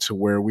a way to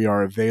where we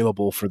are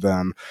available for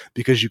them,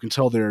 because you can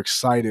tell they're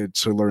excited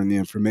to learn the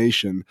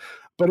information.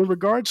 But in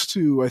regards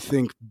to, I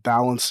think,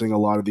 balancing a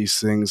lot of these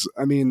things,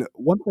 I mean,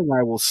 one thing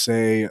I will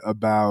say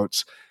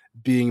about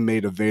being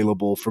made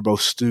available for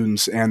both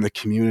students and the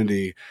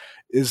community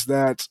is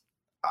that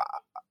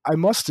I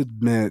must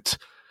admit,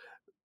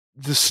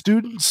 the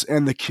students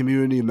and the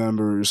community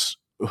members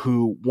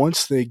who,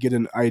 once they get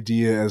an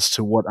idea as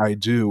to what I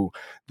do,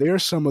 they are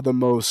some of the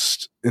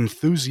most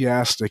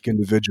enthusiastic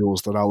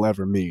individuals that I'll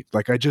ever meet.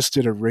 Like, I just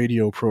did a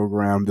radio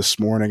program this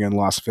morning in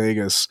Las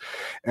Vegas,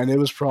 and it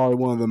was probably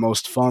one of the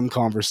most fun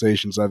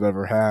conversations I've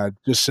ever had,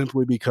 just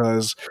simply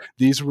because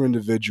these were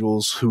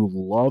individuals who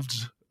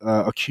loved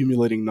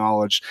accumulating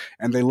knowledge,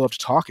 and they loved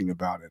talking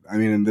about it. I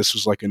mean, and this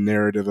was like a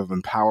narrative of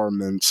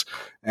empowerment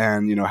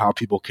and, you know, how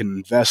people can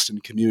invest in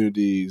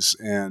communities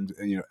and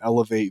you know,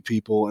 elevate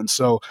people. And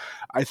so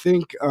I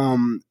think,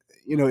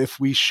 you know, if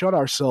we shut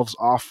ourselves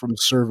off from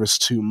service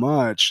too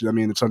much, I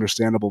mean, it's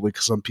understandable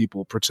because some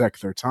people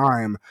protect their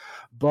time.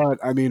 But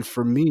I mean,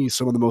 for me,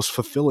 some of the most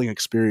fulfilling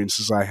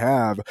experiences I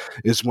have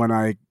is when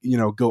I, you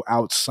know, go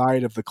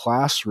outside of the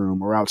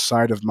classroom or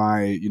outside of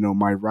my, you know,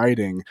 my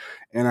writing,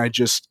 and I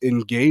just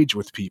engage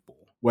with people,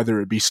 whether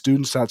it be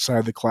students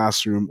outside the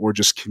classroom or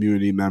just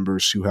community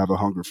members who have a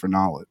hunger for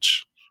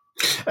knowledge.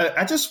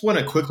 I just want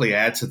to quickly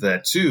add to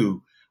that,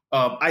 too.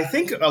 I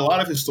think a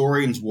lot of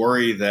historians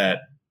worry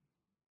that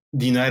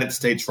the United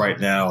States right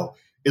now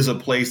is a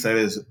place that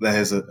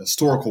has a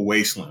historical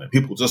wasteland, and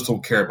people just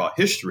don't care about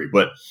history.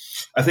 But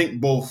I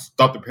think both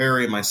Dr.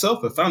 Parry and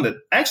myself have found that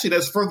actually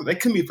that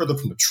can be further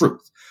from the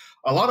truth.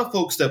 A lot of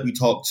folks that we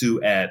talk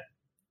to at,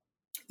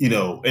 you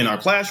know, in our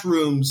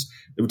classrooms,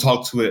 that we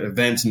talk to at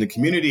events in the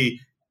community,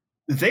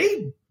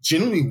 they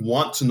genuinely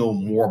want to know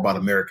more about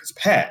America's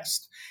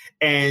past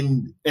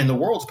and the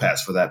world's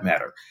past, for that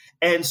matter.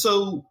 And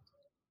so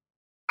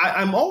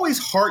I'm always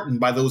heartened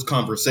by those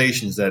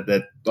conversations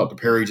that Dr.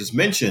 Parry just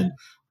mentioned,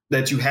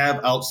 that you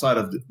have outside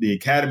of the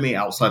academy,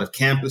 outside of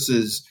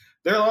campuses.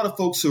 There are a lot of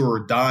folks who are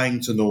dying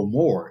to know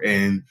more,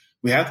 and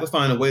we have to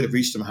find a way to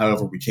reach them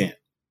however we can.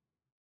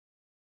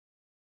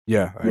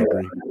 Yeah, I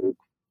agree.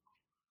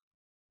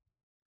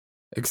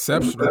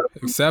 Exceptional.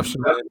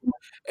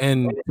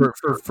 And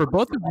for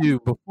both of you,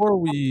 before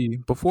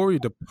we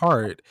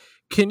depart,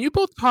 can you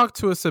both talk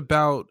to us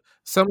about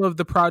some of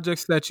the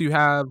projects that you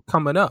have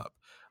coming up?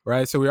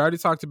 Right. So we already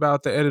talked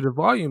about the edited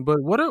volume,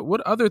 but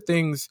what other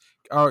things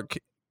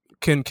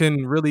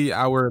can really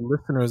our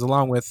listeners,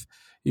 along with,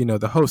 you know,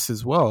 the hosts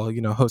as well,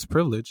 you know, host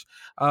privilege,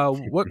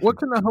 what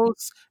can the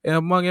hosts,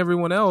 among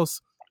everyone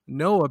else,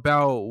 know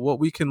about what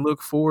we can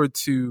look forward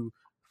to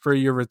for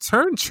your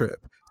return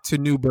trip to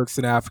New Books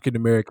in African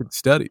American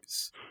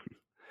Studies?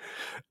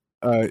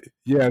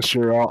 Yeah,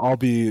 sure. I'll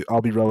be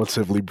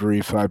relatively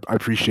brief. I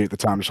appreciate the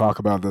time to talk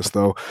about this,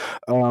 though.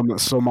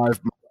 So my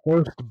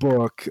first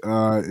book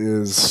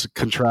is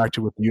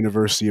contracted with the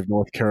University of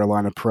North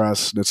Carolina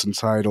Press, and it's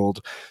entitled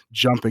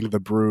 "Jumping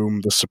the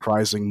Broom: The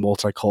Surprising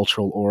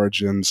Multicultural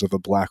Origins of a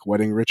Black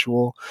Wedding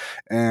Ritual."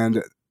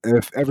 And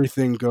if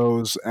everything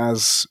goes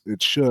as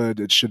it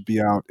should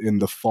be out in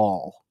the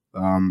fall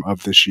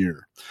of this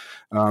year.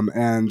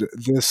 And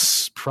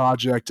this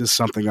project is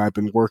something I've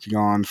been working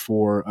on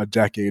for a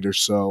decade or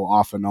so,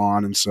 off and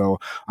on, and so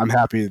I'm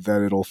happy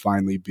that it'll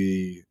finally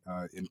be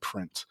in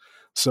print.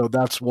 So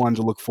that's one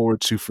to look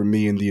forward to for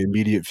me in the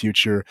immediate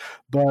future.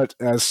 But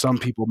as some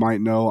people might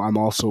know, I'm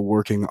also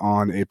working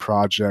on a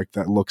project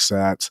that looks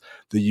at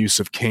the use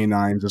of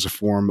canines as a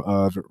form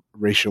of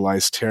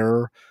racialized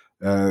terror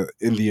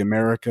in the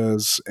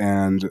Americas,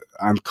 and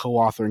I'm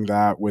co-authoring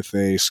that with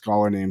a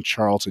scholar named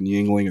Charlton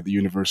Yingling at the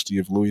University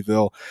of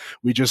Louisville.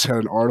 We just had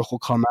an article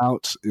come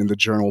out in the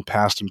journal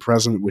Past and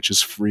Present, which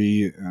is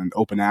free and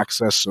open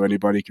access, so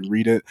anybody can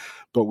read it.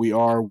 But we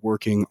are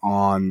working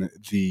on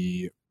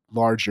the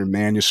larger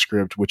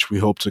manuscript, which we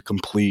hope to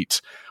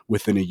complete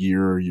within a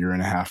year or year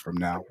and a half from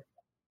now.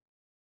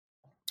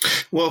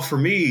 Well, for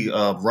me,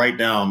 right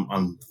now,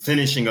 I'm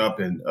finishing up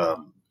in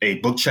a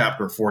book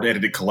chapter for an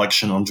edited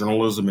collection on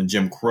journalism and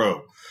Jim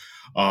Crow.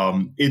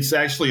 It's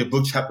actually a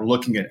book chapter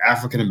looking at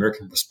African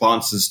American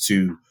responses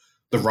to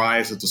the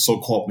rise of the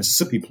so-called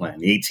Mississippi Plan,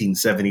 the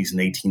 1870s and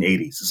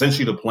 1880s,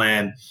 essentially the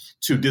plan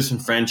to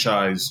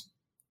disenfranchise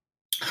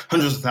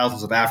hundreds of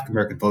thousands of African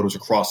American voters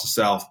across the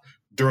South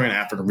during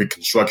after the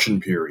Reconstruction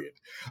period.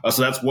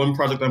 So that's one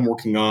project I'm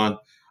working on.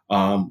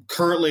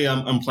 Currently,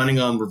 I'm planning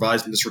on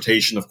revising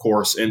dissertation, of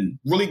course, and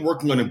really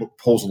working on a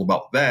proposal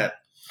about that.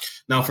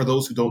 Now, for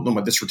those who don't know,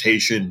 my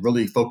dissertation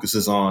really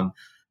focuses on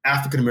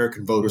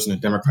African-American voters in the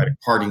Democratic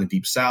Party in the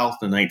Deep South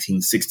in the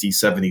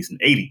 1960s, 70s, and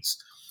 80s,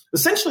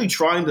 essentially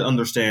trying to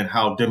understand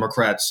how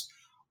Democrats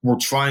were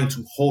trying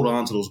to hold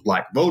on to those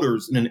Black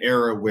voters in an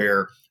era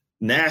where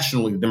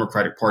nationally the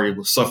Democratic Party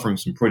was suffering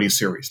some pretty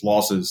serious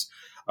losses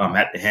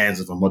at the hands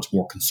of a much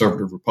more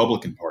conservative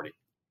Republican Party.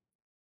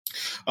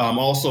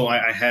 Also,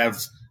 I have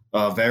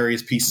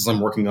various pieces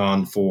I'm working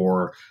on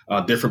for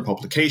different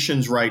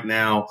publications right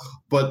now,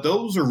 but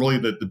those are really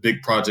the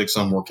big projects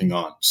I'm working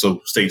on.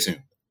 So stay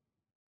tuned.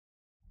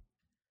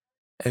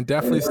 And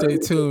definitely stay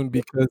tuned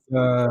because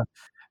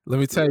let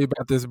me tell you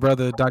about this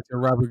brother, Dr.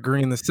 Robert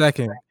Greene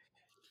II.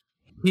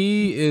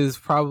 He is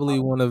probably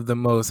one of the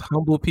most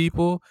humble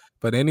people,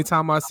 but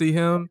anytime I see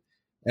him,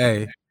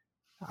 hey,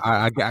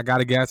 I got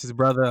to gas his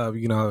brother up.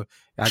 You know,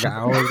 I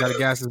always got to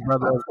gas his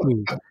brother up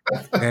too.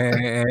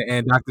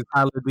 And Dr.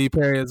 Tyler D.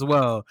 Perry as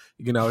well.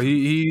 You know,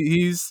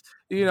 he's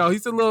still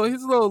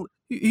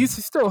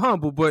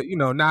humble, but you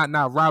know, not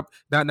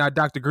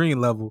Dr.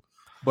 Greene level.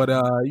 But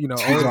you know,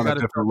 he's on a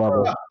different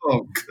level.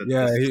 Oh,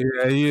 yeah, he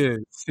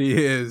is.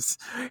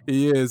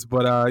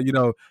 But you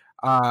know,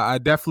 I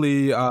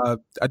definitely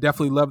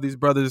love these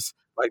brothers.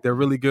 Like, they're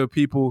really good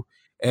people.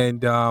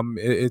 And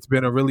it's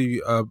been a really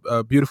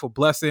a beautiful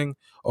blessing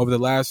over the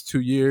last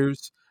 2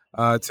 years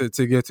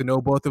to get to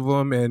know both of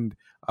them, and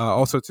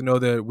also to know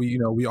that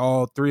we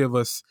all three of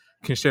us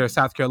can share a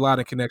South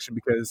Carolina connection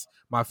because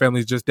my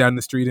family's just down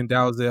the street in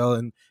Dalzell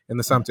and in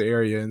the Sumter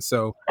area, and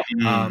so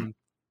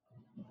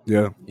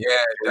yeah,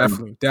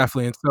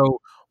 definitely. And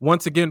so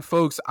once again,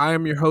 folks, I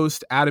am your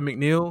host, Adam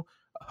McNeil,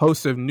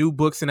 host of New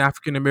Books in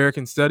African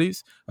American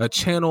Studies, a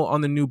channel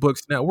on the New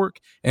Books Network,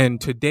 and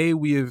today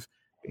we have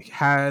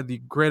had the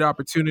great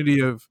opportunity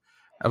of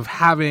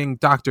having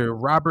Dr.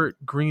 Robert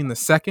Greene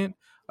II,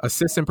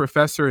 assistant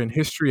professor in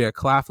history at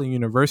Claflin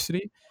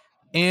University,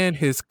 and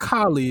his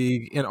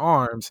colleague in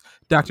arms,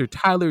 Dr.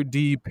 Tyler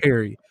D.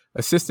 Perry,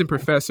 assistant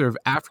professor of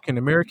African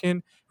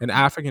American and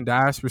African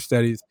Diaspora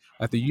Studies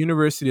at the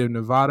University of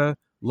Nevada,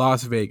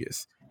 Las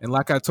Vegas. And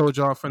like I told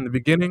y'all from the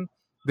beginning,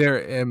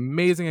 they're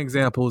amazing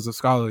examples of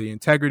scholarly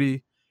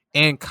integrity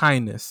and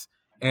kindness.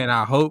 And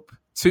I hope,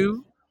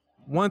 too,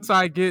 once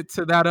I get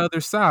to that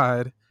other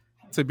side,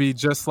 to be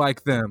just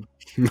like them.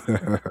 They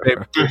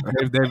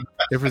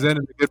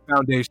presented a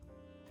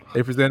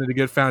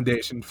good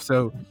foundation.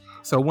 So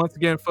once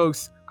again,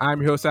 folks,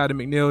 I'm your host, Adam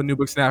McNeil, New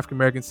Books in African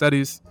American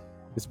Studies.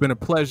 It's been a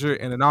pleasure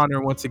and an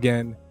honor once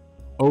again.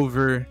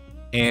 Over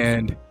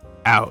and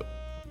out.